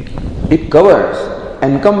 It covers,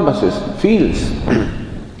 encompasses, feels.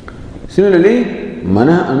 Similarly,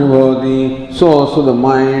 mana anubhavati, so also the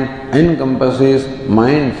mind encompasses,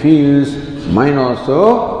 mind feels, mind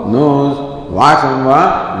also knows, vacham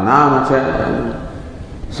va nama cha.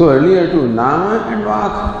 So earlier to nama and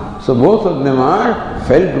vak. So both of them are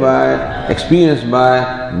felt by, experienced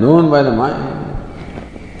by, known by the mind.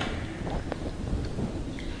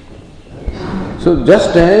 So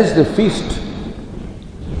just as the feast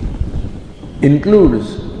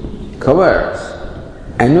includes, covers,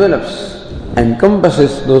 envelops,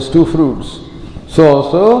 encompasses those two fruits, so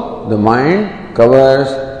also the mind covers,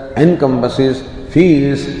 encompasses,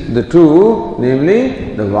 feels the two,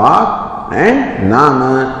 namely the vak and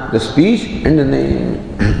nama, the speech and the name.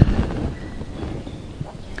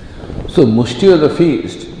 So mushti of the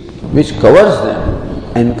feast, which covers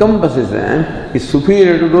them, encompasses them, is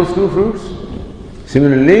superior to those two fruits.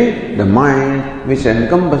 Similarly, the mind which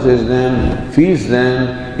encompasses them, feels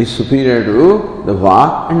them, is superior to the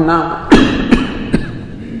vak and nama.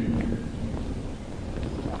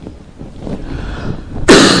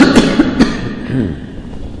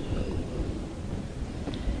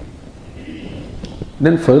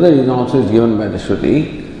 Then further is also given by the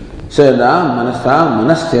Shruti, Sada manasa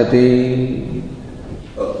manasyati.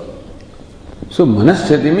 So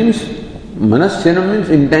manasyati means, manasyana means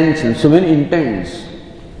intention. So when he intends,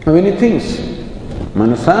 when he thinks,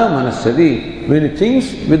 manasa manasyati, when he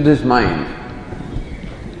thinks with his mind.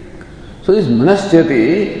 So this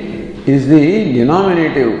manasyati is the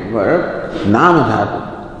denominative verb nama dhatu.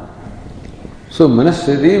 So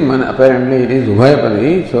manasyati, apparently it is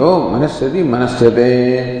ubhayapadi, so manasyati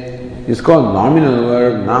manasyate is called nominal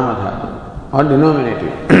verb nama dhatu or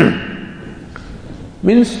denominative.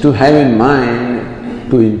 Means to have in mind,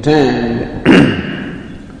 to intend,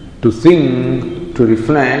 to think, to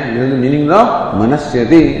reflect. This is the meaning of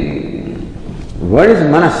manasyati. What is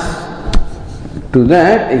manas? To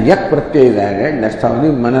that a yak pratyaya is added, that's how the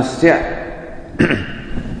manasya,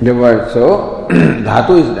 the word. So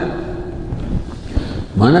dhatu is done.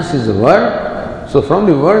 Manas is the word, so from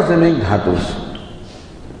the words they make dhatus.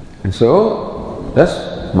 And so, thus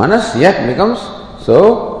manasyak becomes,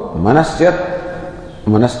 so manasyat,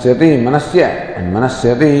 manasyati, manasya, and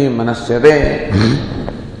manasyati, manasyate.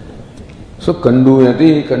 So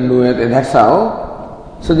kanduyati, kanduyate, that's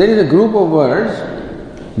how. So there is a group of words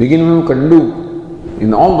beginning from kandu.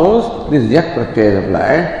 In all those, this yak pratyaya is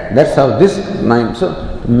applied. That's how this name. So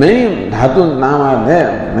many dhatu naam are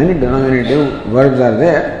there, many denominative verbs are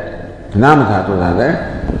there, nama dhatus are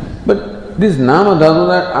there. But these nama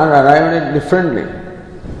dhatus are arrived at differently.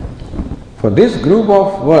 For this group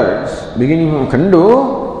of words beginning from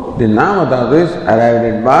kandu, the nama dhatu is arrived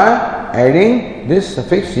at by adding this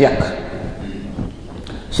suffix yak.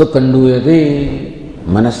 So kanduyati,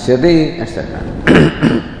 manasyati, etc.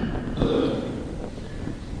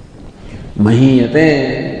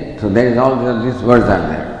 Mahiyate, so that is all these words are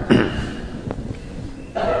there.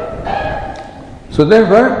 So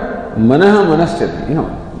therefore, manaha manasyati,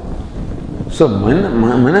 So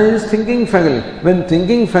mana is thinking faculty. When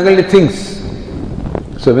thinking faculty thinks,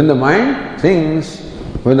 so when the mind thinks,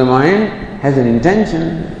 when the mind has an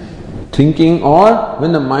intention, thinking, or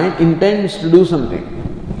when the mind intends to do something,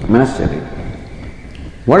 manasyati.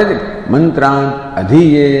 What is it? Mantran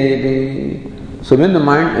adhiyeti. So when the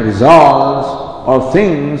mind resolves or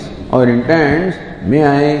thinks or intends, may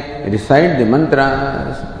I recite the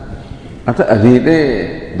mantras? Atha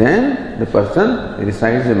adhite, then the person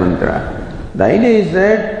recites the mantra. The idea is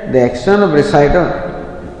that the action of reciter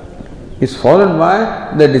is followed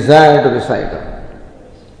by the desire to recite.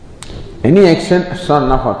 Any action,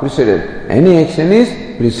 not preceded, any action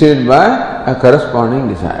is preceded by a corresponding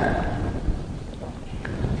desire.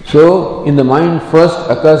 So in the mind first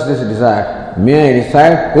occurs this desire. May I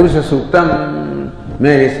recite Purusha Suktam,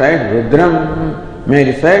 may I recite Rudram, may I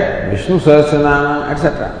recite Vishnu Sahasranama,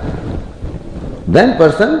 etc. Then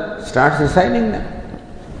person starts reciting them.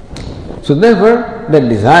 So therefore, the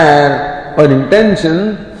desire or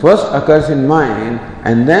intention first occurs in mind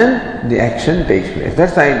and then the action takes place.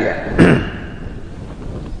 That's the idea.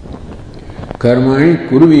 Karmani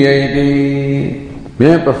kurviyayati,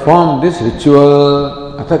 may I perform this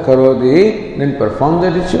ritual, atha karoti, then perform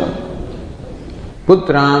the ritual.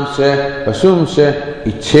 Putramsya pasumsya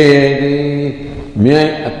ichchedi. May I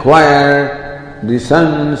acquire the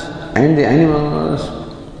sons and the animals.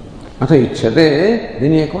 Atha ichchate,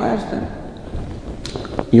 then he acquires them.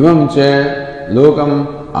 Imam cha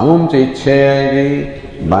lokam amam cha ichchedi.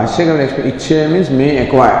 Bhashyakara explains, ichchaya means may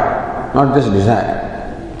acquire, not just desire.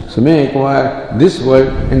 So may acquire this world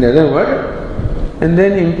and the other world, and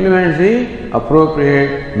then implements the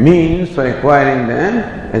appropriate means for acquiring them,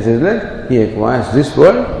 as is that he acquires this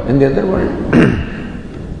world and the other world.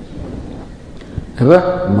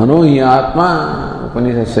 However, Manohi Atma,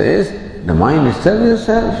 Upanishad says, the mind itself is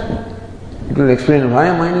self. It will explain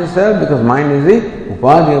why mind is self, because mind is the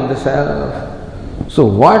upadhi of the self. So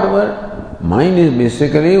whatever mind is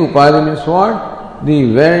basically, upadhi means what?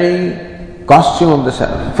 The very costume of the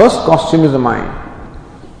self. First costume is the mind.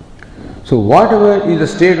 So whatever is the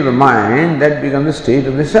state of the mind, that becomes the state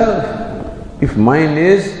of the self. If mind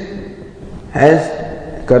has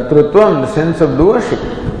kartrutvam, the sense of doership,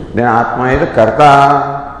 then Atma is the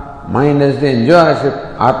karta, mind is the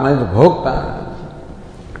enjoyership, Atma is the bhokta.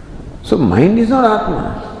 So mind is not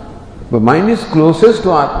Atma, but mind is closest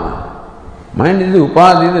to Atma. Mind is the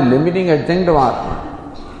upadhi, the limiting adjunct of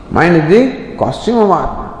Atma. Mind is the costume of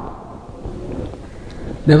Atma.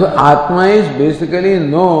 Therefore, Atma is basically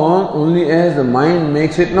known only as the mind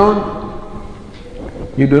makes it known.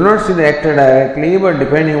 You do not see the actor directly, but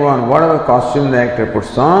depending on whatever costume the actor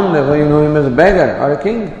puts on, therefore you know him as a beggar or a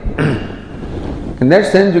king. In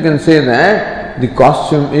that sense, you can say that the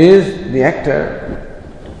costume is the actor,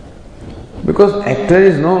 because actor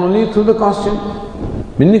is known only through the costume.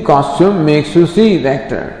 When the costume makes you see the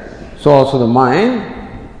actor, so also the mind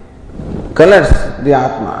colors the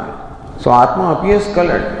Atma. So Atma appears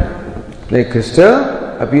colored. Like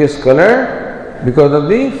crystal appears colored because of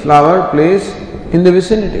the flower placed in the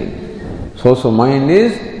vicinity. So mind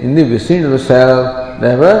is in the vicinity of the self.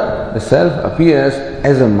 Therefore, the self appears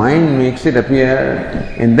as the mind makes it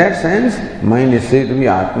appear. In that sense, mind is said to be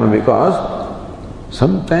Atma, because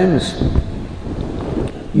sometimes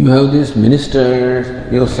you have these ministers,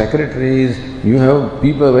 you have secretaries, you have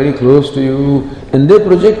people very close to you, and they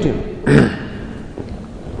project you.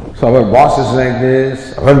 So our boss is like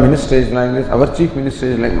this, our minister is like this, our chief minister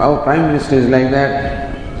is like, our prime minister is like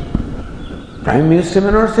that. Prime minister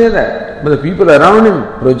may not say that, but the people around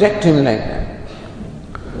him project him like that.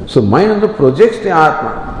 So mind also projects the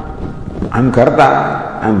Atma. I am karta,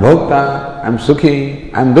 I am bhokta, I am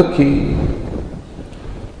sukhi, I am dukhi.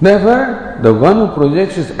 Therefore, the one who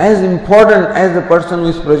projects is as important as the person who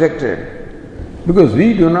is projected, because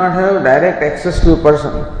we do not have direct access to a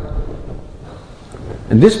person.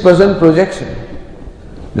 And this person projects him.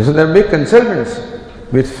 This is their big consultants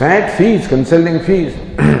with fat fees, consulting fees.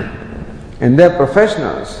 And they are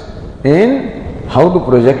professionals in how to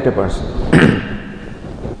project a person.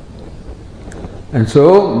 And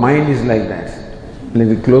so mind is like that. Like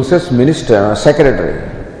the closest minister or secretary.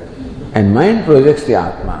 And mind projects the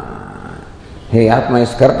Atma. Hey, Atma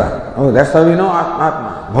is karta. Oh, that's how we know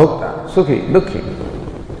Atma. Bhokta, sukhi, dukhi.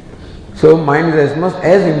 So mind is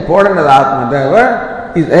as important as Atma. Therefore,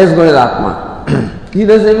 is as good as Atma. He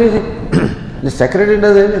does everything. The secretary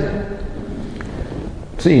does everything.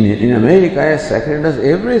 See, in America, a secretary does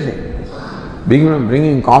everything. Beginning from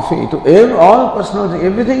bringing coffee to all personal things,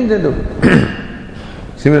 everything they do.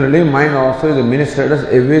 Similarly, mind also is the minister, does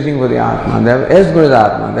everything for the Atma. They are as good as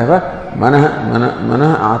Atma. Therefore,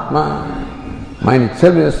 Manah Atma. Mind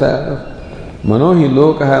itself is self. Manohi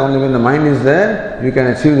Loka, only when the mind is there, we can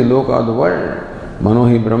achieve the Loka of the world.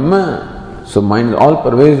 Manohi Brahma. So mind is all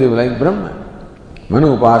pervasive like Brahma.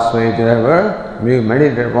 Manu Upasvayati, therefore, we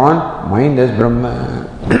meditate upon mind as Brahma.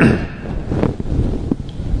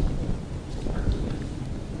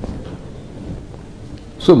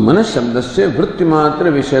 So Manas Shabdasya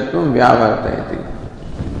Vrittimatra Vishayatvam Vyavartayati.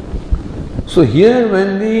 So here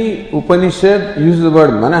when the Upanishad uses the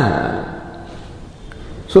word Manah,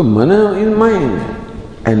 so Manah is mind,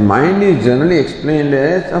 and mind is generally explained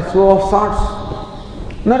as a flow of thoughts.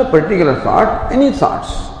 Not a particular thought, any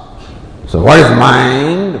thoughts. So what is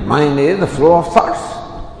mind? Mind is the flow of thoughts.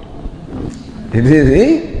 It is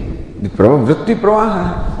the vritti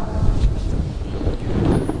pravaha.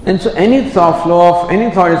 And so any thought, flow of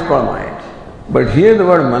any thought is called mind. But here the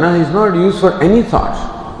word mana is not used for any thought.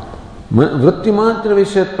 Vritti matra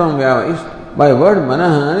vishayatvam vyava. By word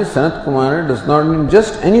mana, Sanat Kumara does not mean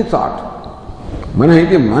just any thought. Mana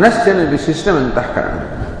iti manasyana visishtam antahkarana.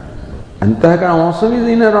 Antahkarana also is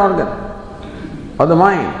the inner organ of the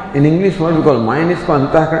mind. In English, what we call mind is called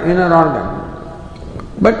antahkarana, inner organ.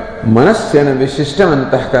 But manasyana vishishtam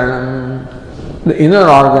antahkaranam, the inner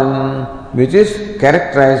organ which is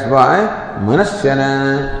characterized by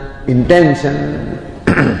Manasyana, intention.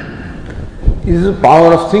 This is the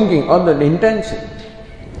power of thinking or the intention.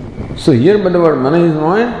 So here by the word mana is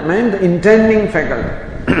meant the intending faculty.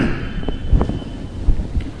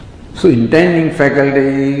 So intending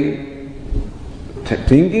faculty,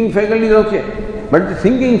 thinking faculty is okay. But the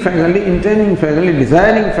thinking faculty, intending faculty,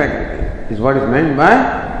 desiring faculty is what is meant by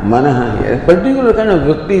manaha here. A particular kind of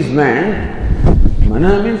vritti is meant.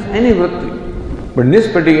 Manaha means any vritti. But in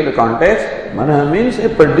this particular context, manaha means a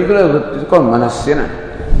particular vritti is called manasyana.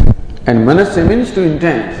 And manasya means to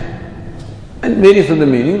intend. And various other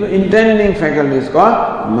meanings. The intending faculty is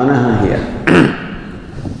called manaha here.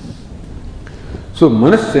 So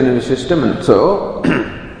manasyana vishishtam. So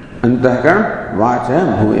antahkaram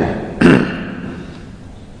vacha bhuya.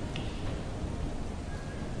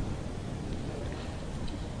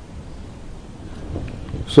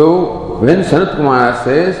 So when Sanat Kumara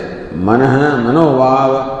says manaha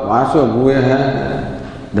manovav vaso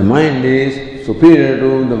bhuya, the mind is superior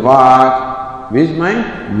to the vak. Which mind?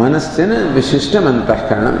 Manasyana vishishtam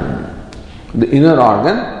antahkaranam. The inner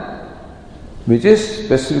organ which is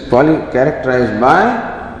specifically characterized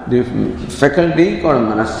by the faculty called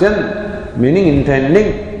manasyan, meaning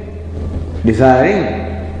intending, desiring.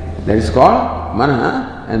 That is called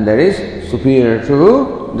manaha, and that is superior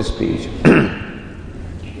to the speech.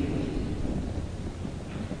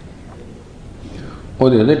 Or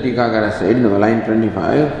the other Tikakara said in line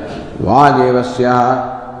 25,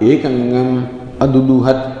 Vajevasya ekangam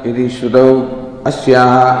aduduhat iti shrutau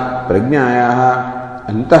asyaha prajnayaha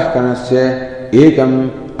antahkanasya ekam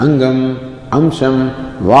angam amsham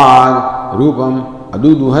vag rupam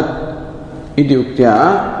aduduhat iti uktya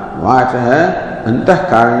vachaha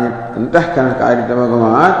antahkana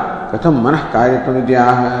karitavagamat katham manah karitvam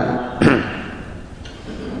idyaha.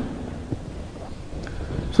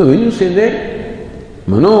 So when you say that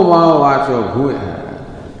Manobhava vacho bhuya,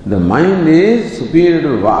 the mind is superior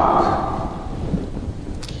to vak.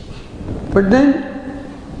 But then,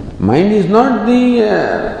 mind is not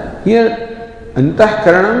the, here,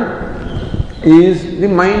 antahkaranam is the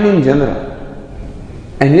mind in general.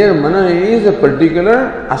 And here, mana is a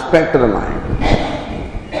particular aspect of the mind.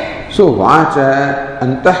 So, vacha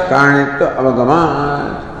antahkaranitva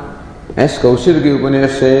avagamat. As Kaushilaki Upanishad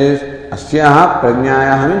says, Asyaha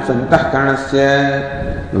prajnayaha means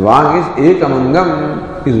antahkaranasya. Vag is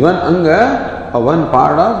ekamangam, is one anga or one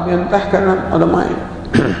part of the antahkaranam of the mind.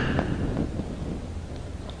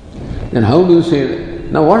 Then how do you say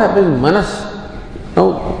that? Now what happens in manas?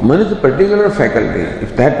 Now manas is a particular faculty,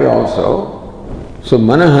 if that way also. So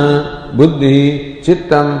manaha, buddhi,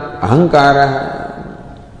 chittam,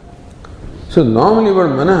 ahankara. So normally what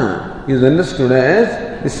manaha is understood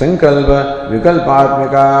as the sankalpa,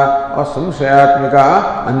 vikalpatmika or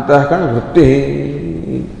samshayatmika antahkarana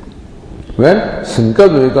vritti. When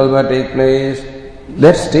sankalpa, vikalpa take place,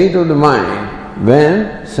 that state of the mind,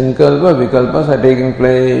 when sankalpa, vikalpas are taking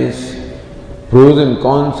place, pros and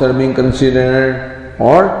cons are being considered,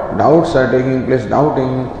 or doubts are taking place,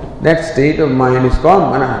 doubting, that state of mind is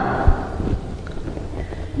called mana.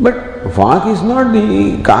 But vak is not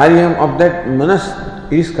the karyam of that manas,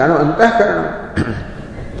 it is kind of antahkarana.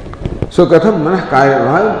 So katham manah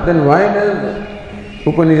karyam, then why does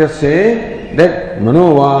Upanishad say that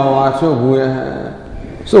manova vacho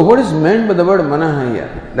bhuya? So what is meant by the word manaha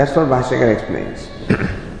here? That's what Bhashyakara explains.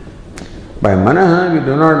 By manaha we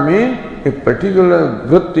do not mean a particular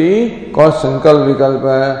vritti called sankal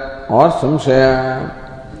vikalpa or samshaya.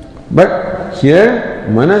 But here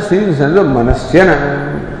manas is in the sense of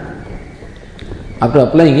manasyana. After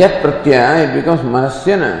applying yat pratyaya, it becomes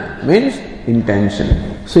manasyana, means intention.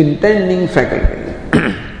 So intending faculty.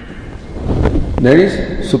 That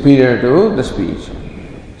is superior to the speech.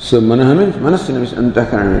 So manaha means manasyana means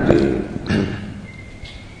antahkaranati.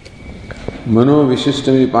 Mano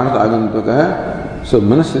vishishtam part agantaka. So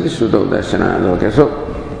manasyana is shrutau darshana. Okay, so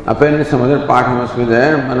apparently some other part must be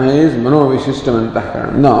there. Mana is mano vishishtam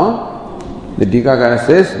antahkaranam. No, the Tikakara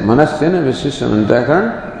says manasyana vishishtam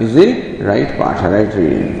antahkaranam is the right part, right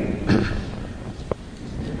reading.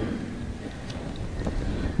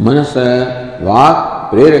 Manasa vak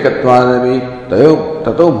prerakattvadavi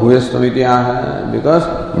tato bhuyastvam. Because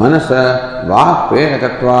manasa vak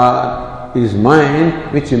prerakatvad is mind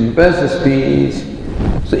which impels the speech.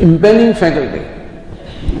 So impelling faculty.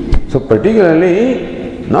 So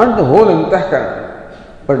particularly not the whole antahkarana,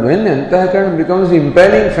 but when the antahkarana becomes the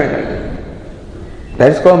impelling faculty,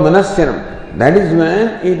 that is called manasyanam. That is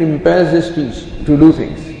when it impels the speech to do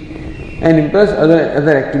things and impels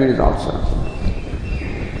other activities also.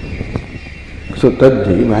 So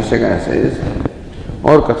tadhi Bhashyakara says,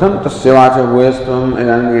 or katham tasya vacha bhuyastvam,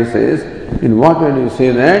 and he says, In what way do you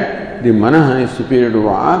say that the manaha is superior to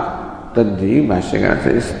vak? Tadhi Bhashyakara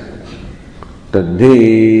says.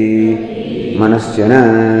 Tadhi manasyana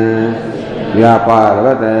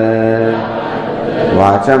vyaparvata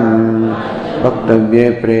vacham vaktavye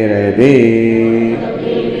prerayate.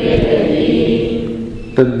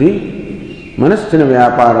 Tadhi manasyana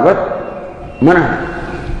vyaparvat manaha.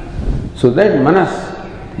 So that manas,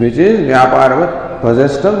 which is vyaparvat,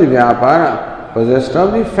 possessed of the vyapara, possessed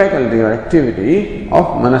of the faculty or activity of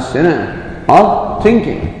manasyana, of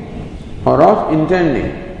thinking, or of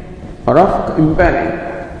intending, or of impelling.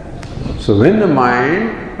 So when the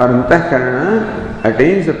mind or antahkarana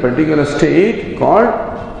attains a particular state called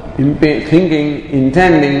thinking,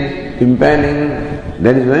 intending, impelling,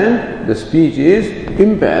 that is when the speech is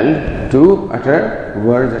impelled to utter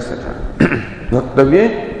words, etc.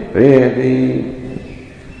 Vaktavye prayati.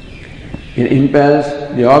 It impels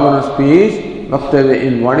the organ of speech, vaktavya,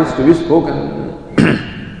 in what is to be spoken.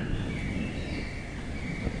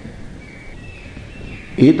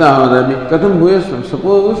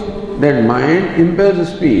 Suppose that mind impels the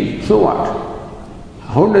speech, so what?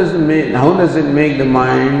 How does it make the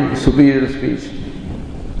mind superior to speech?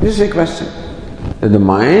 This is a question. That the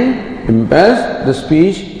mind impels the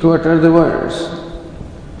speech to utter the words.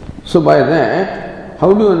 So by that,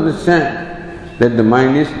 how do you understand that the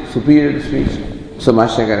mind is superior to speech? So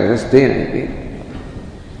Bhashyakara says,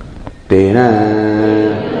 Tena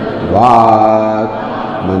vak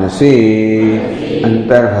manasi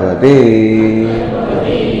antarbhavati.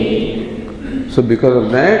 So because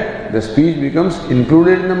of that, the speech becomes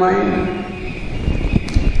included in the mind.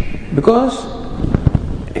 Because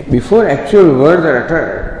before actual words are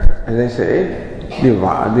uttered, as I said, the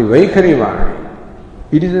Vaikhari Vani,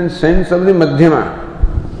 it is in sense of the Madhyama.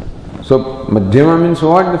 So Madhyama means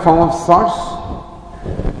what? The form of thoughts.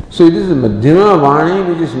 So it is the Madhyama Vani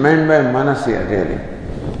which is meant by Manasya really.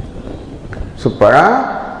 So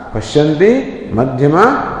Para Pashyanti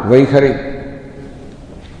Madhyama Vaikhari.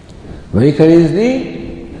 Vaikhari is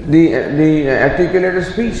the articulated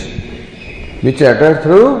speech which uttered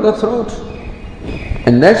through the throat.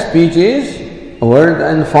 And that speech is a word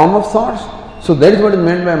and form of thoughts. So that is what is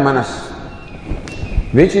meant by Manas,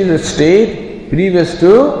 which is a state previous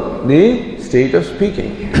to the state of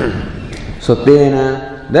speaking. So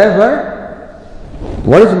Tena, therefore,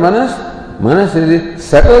 what is Manas? Manas is the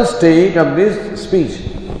subtle state of this speech.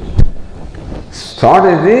 Thought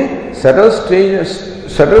is the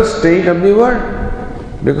subtle state of the word,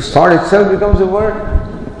 because thought itself becomes a word.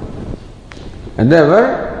 And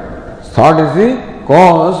therefore, thought is the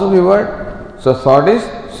cause of the word. So thought is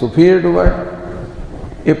superior to word.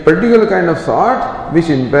 A particular kind of thought which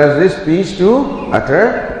impels the speech to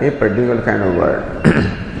utter a particular kind of word.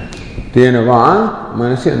 Tenavan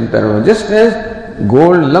manasi antarva. Just as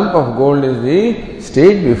lump of gold is the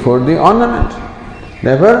state before the ornament.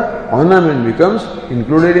 Therefore, ornament becomes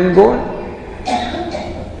included in gold.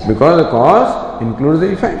 Because the cause includes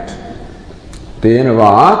the effect.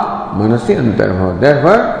 Tenavat manasi antarva.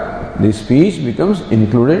 Therefore, the speech becomes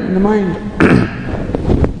included in the mind.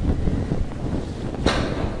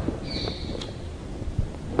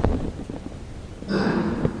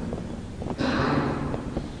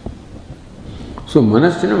 So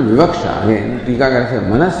Manasyanam Vivaksha, again, Tikakara says,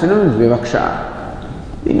 Manasyanam is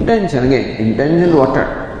Vivaksha. Intention, again, intention to utter.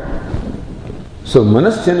 So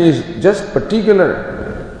Manasyan is just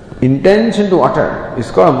particular intention to utter.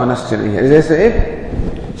 It's called Manasyan. As I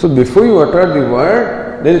said, so before you utter the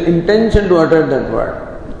word, there is intention to utter that word.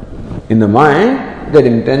 In the mind, that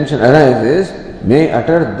intention arises, may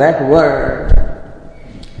utter that word.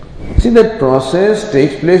 See, that process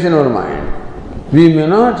takes place in our mind. We may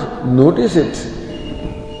not notice it.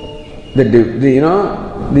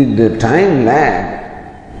 The time lag,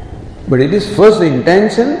 but it is first the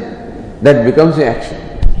intention that becomes the action.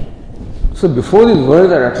 So before these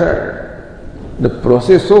words are uttered, the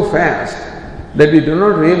process is so fast that we do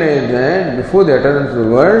not realize that before the utterance of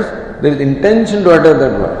the words, there is intention to utter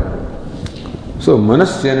that word. So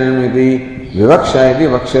manasyanam iti vivaksha iti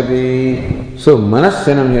vakshati. So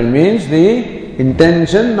manasyanam here means the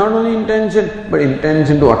intention, not only intention, but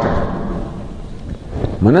intention to utter.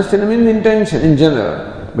 Manasyanam means intention in general,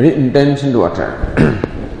 but intention to utter.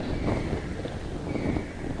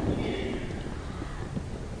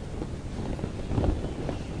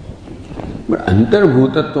 But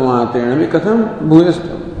antarbhutatvamatena katham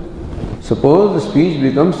bhuyastam. Suppose the speech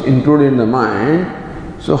becomes included in the mind,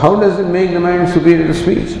 so how does it make the mind superior to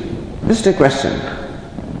speech? Just a question.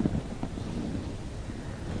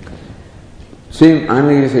 Same,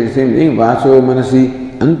 Anagiri said same thing, Vacho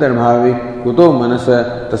manasi antarbhavi kuto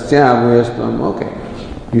manasa tasya bhuyastvam. Okay.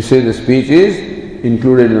 You say the speech is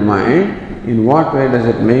included in the mind. In what way does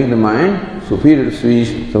it make the mind superior to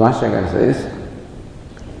speech? So Bhashyakara says,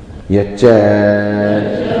 Yaccha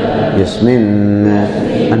yasmin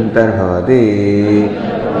antarbhavati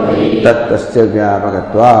tattasya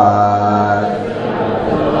vyapakatvat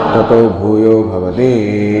tato bhuyo bhavati.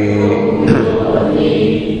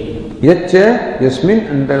 Yaccha yasmin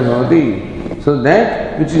antarbhavati. So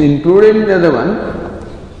that which is included in the other one,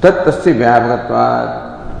 tattasya vyapakatvat.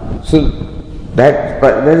 So that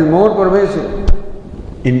is more pervasive.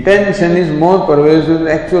 Intention is more pervasive than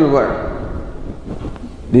the actual word.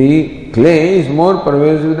 The clay is more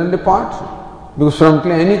pervasive than the pot. Because from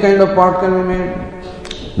clay any kind of pot can be made.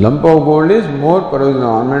 Lump of gold is more pervasive than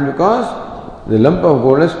ornament because the lump of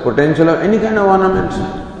gold has potential of any kind of ornament.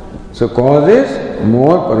 So cause is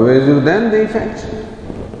more pervasive than the effect.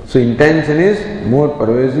 So intention is more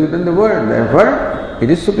pervasive than the word. Therefore, it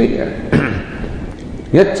is superior.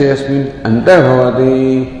 Yacchayasmin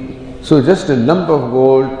antarbhavati. So just a lump of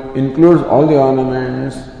gold includes all the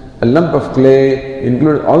ornaments. A lump of clay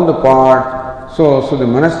includes all the parts. So also the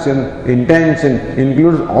manasyan, intention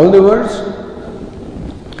includes all the words.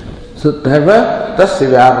 So therefore, tasya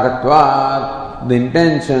vyapakatvat. The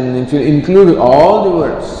intention includes all the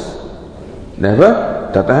words. Therefore,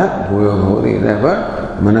 tata bhuyo bhavati. Therefore,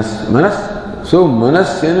 manas. So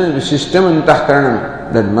manasyan vishishtam antahkaranam.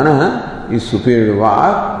 That mana is superior to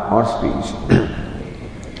vak or speech.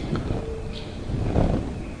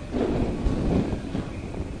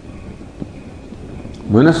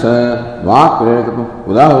 Manasa vak prerakatam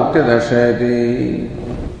udahutya darshayati.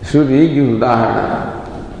 Shruti gives udaharana.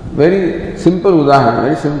 Very simple udaharana,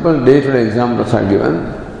 very simple day-to-day examples are given.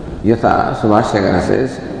 Yatha, so Bhashyakara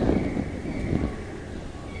says,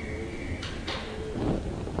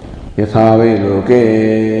 Yatha ve loke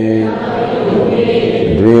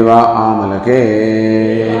द्वेवा आमलके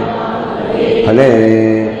फले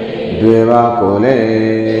द्वेवा कोले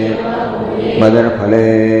बदर फले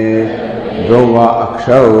द्वौवा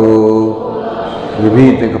अक्षौ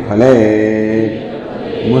विभीतिक फले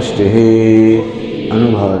मुष्टिः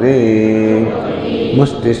अनुभवति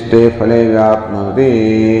मुष्टिस्ते फले व्याप्नोति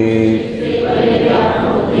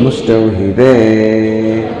मुष्टौ हि ते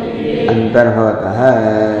अंतर्भवतः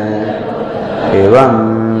एवं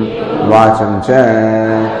वाचं च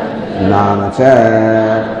नाम च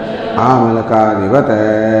आमलकादिवत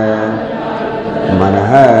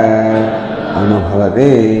मनः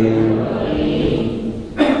अनुभवति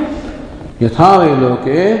यथा वे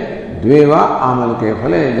लोके द्वेवा आमलके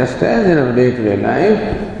फले. Just as in our day-to-day life,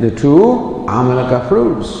 the two amalaka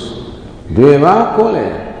fruits, द्वेवा कोले,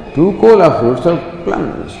 two kola fruits or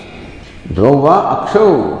plums, द्वौवा अक्षौ,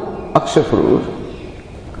 aksha fruit,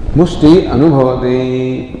 musti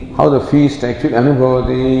anubhavati. How the feast actually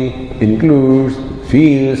anubhavati includes,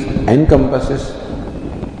 feels, encompasses.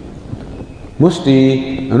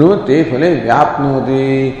 Musti anuvate phale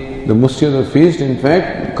vyapnoti. The musti of the feast in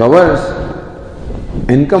fact covers,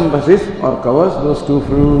 encompasses or covers those two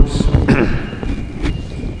fruits.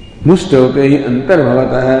 Mustavate hi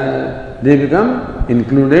antarbhavatah. They become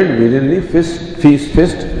included within the feast.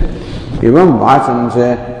 Evam vacham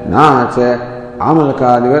cha na cha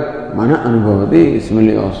amalakadivat mana anubhavati.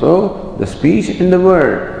 Similarly also, the speech and the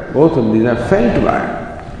word, both of these are felt by,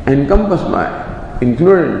 encompassed by,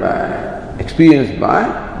 included by, experienced by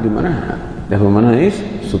the mana. Therefore, mana is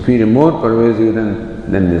superior, more pervasive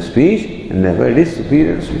than the speech, and therefore it is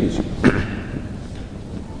superior to speech.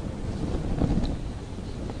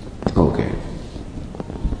 Okay.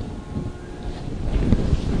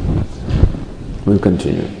 We'll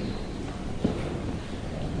continue.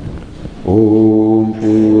 Om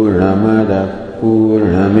Purnamada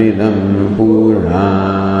Purnamidam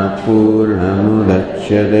Purnat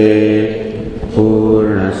Purnamudachyate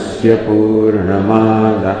Purnasya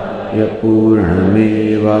Purnamada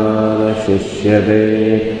Purnamevavashishyate.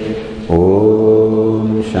 Om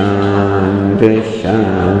Shanti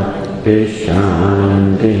Shanti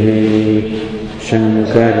Shanti.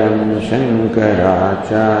 Shankaram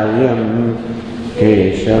Shankaracharyam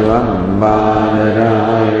Keshavam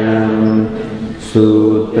Badarayanam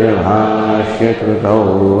Sutra Bhashya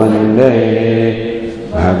Krutau Vande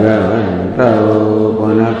Bhagavantau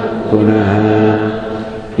Punah Punah.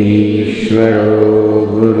 Ishvaro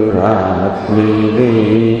Gururatmedi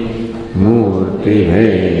Murti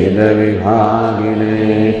Bheda Vibhagine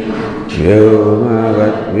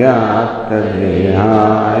Vyomavat Vyapta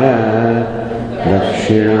Dehaya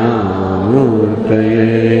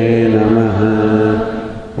Dakshinamurtaye Namaha.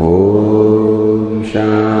 Om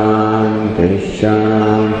Shanti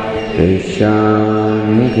Shanti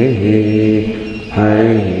Shanti.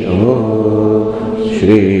 Hari Om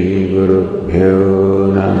Shri Gurubhyo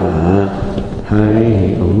Namaha.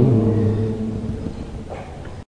 Hari Om.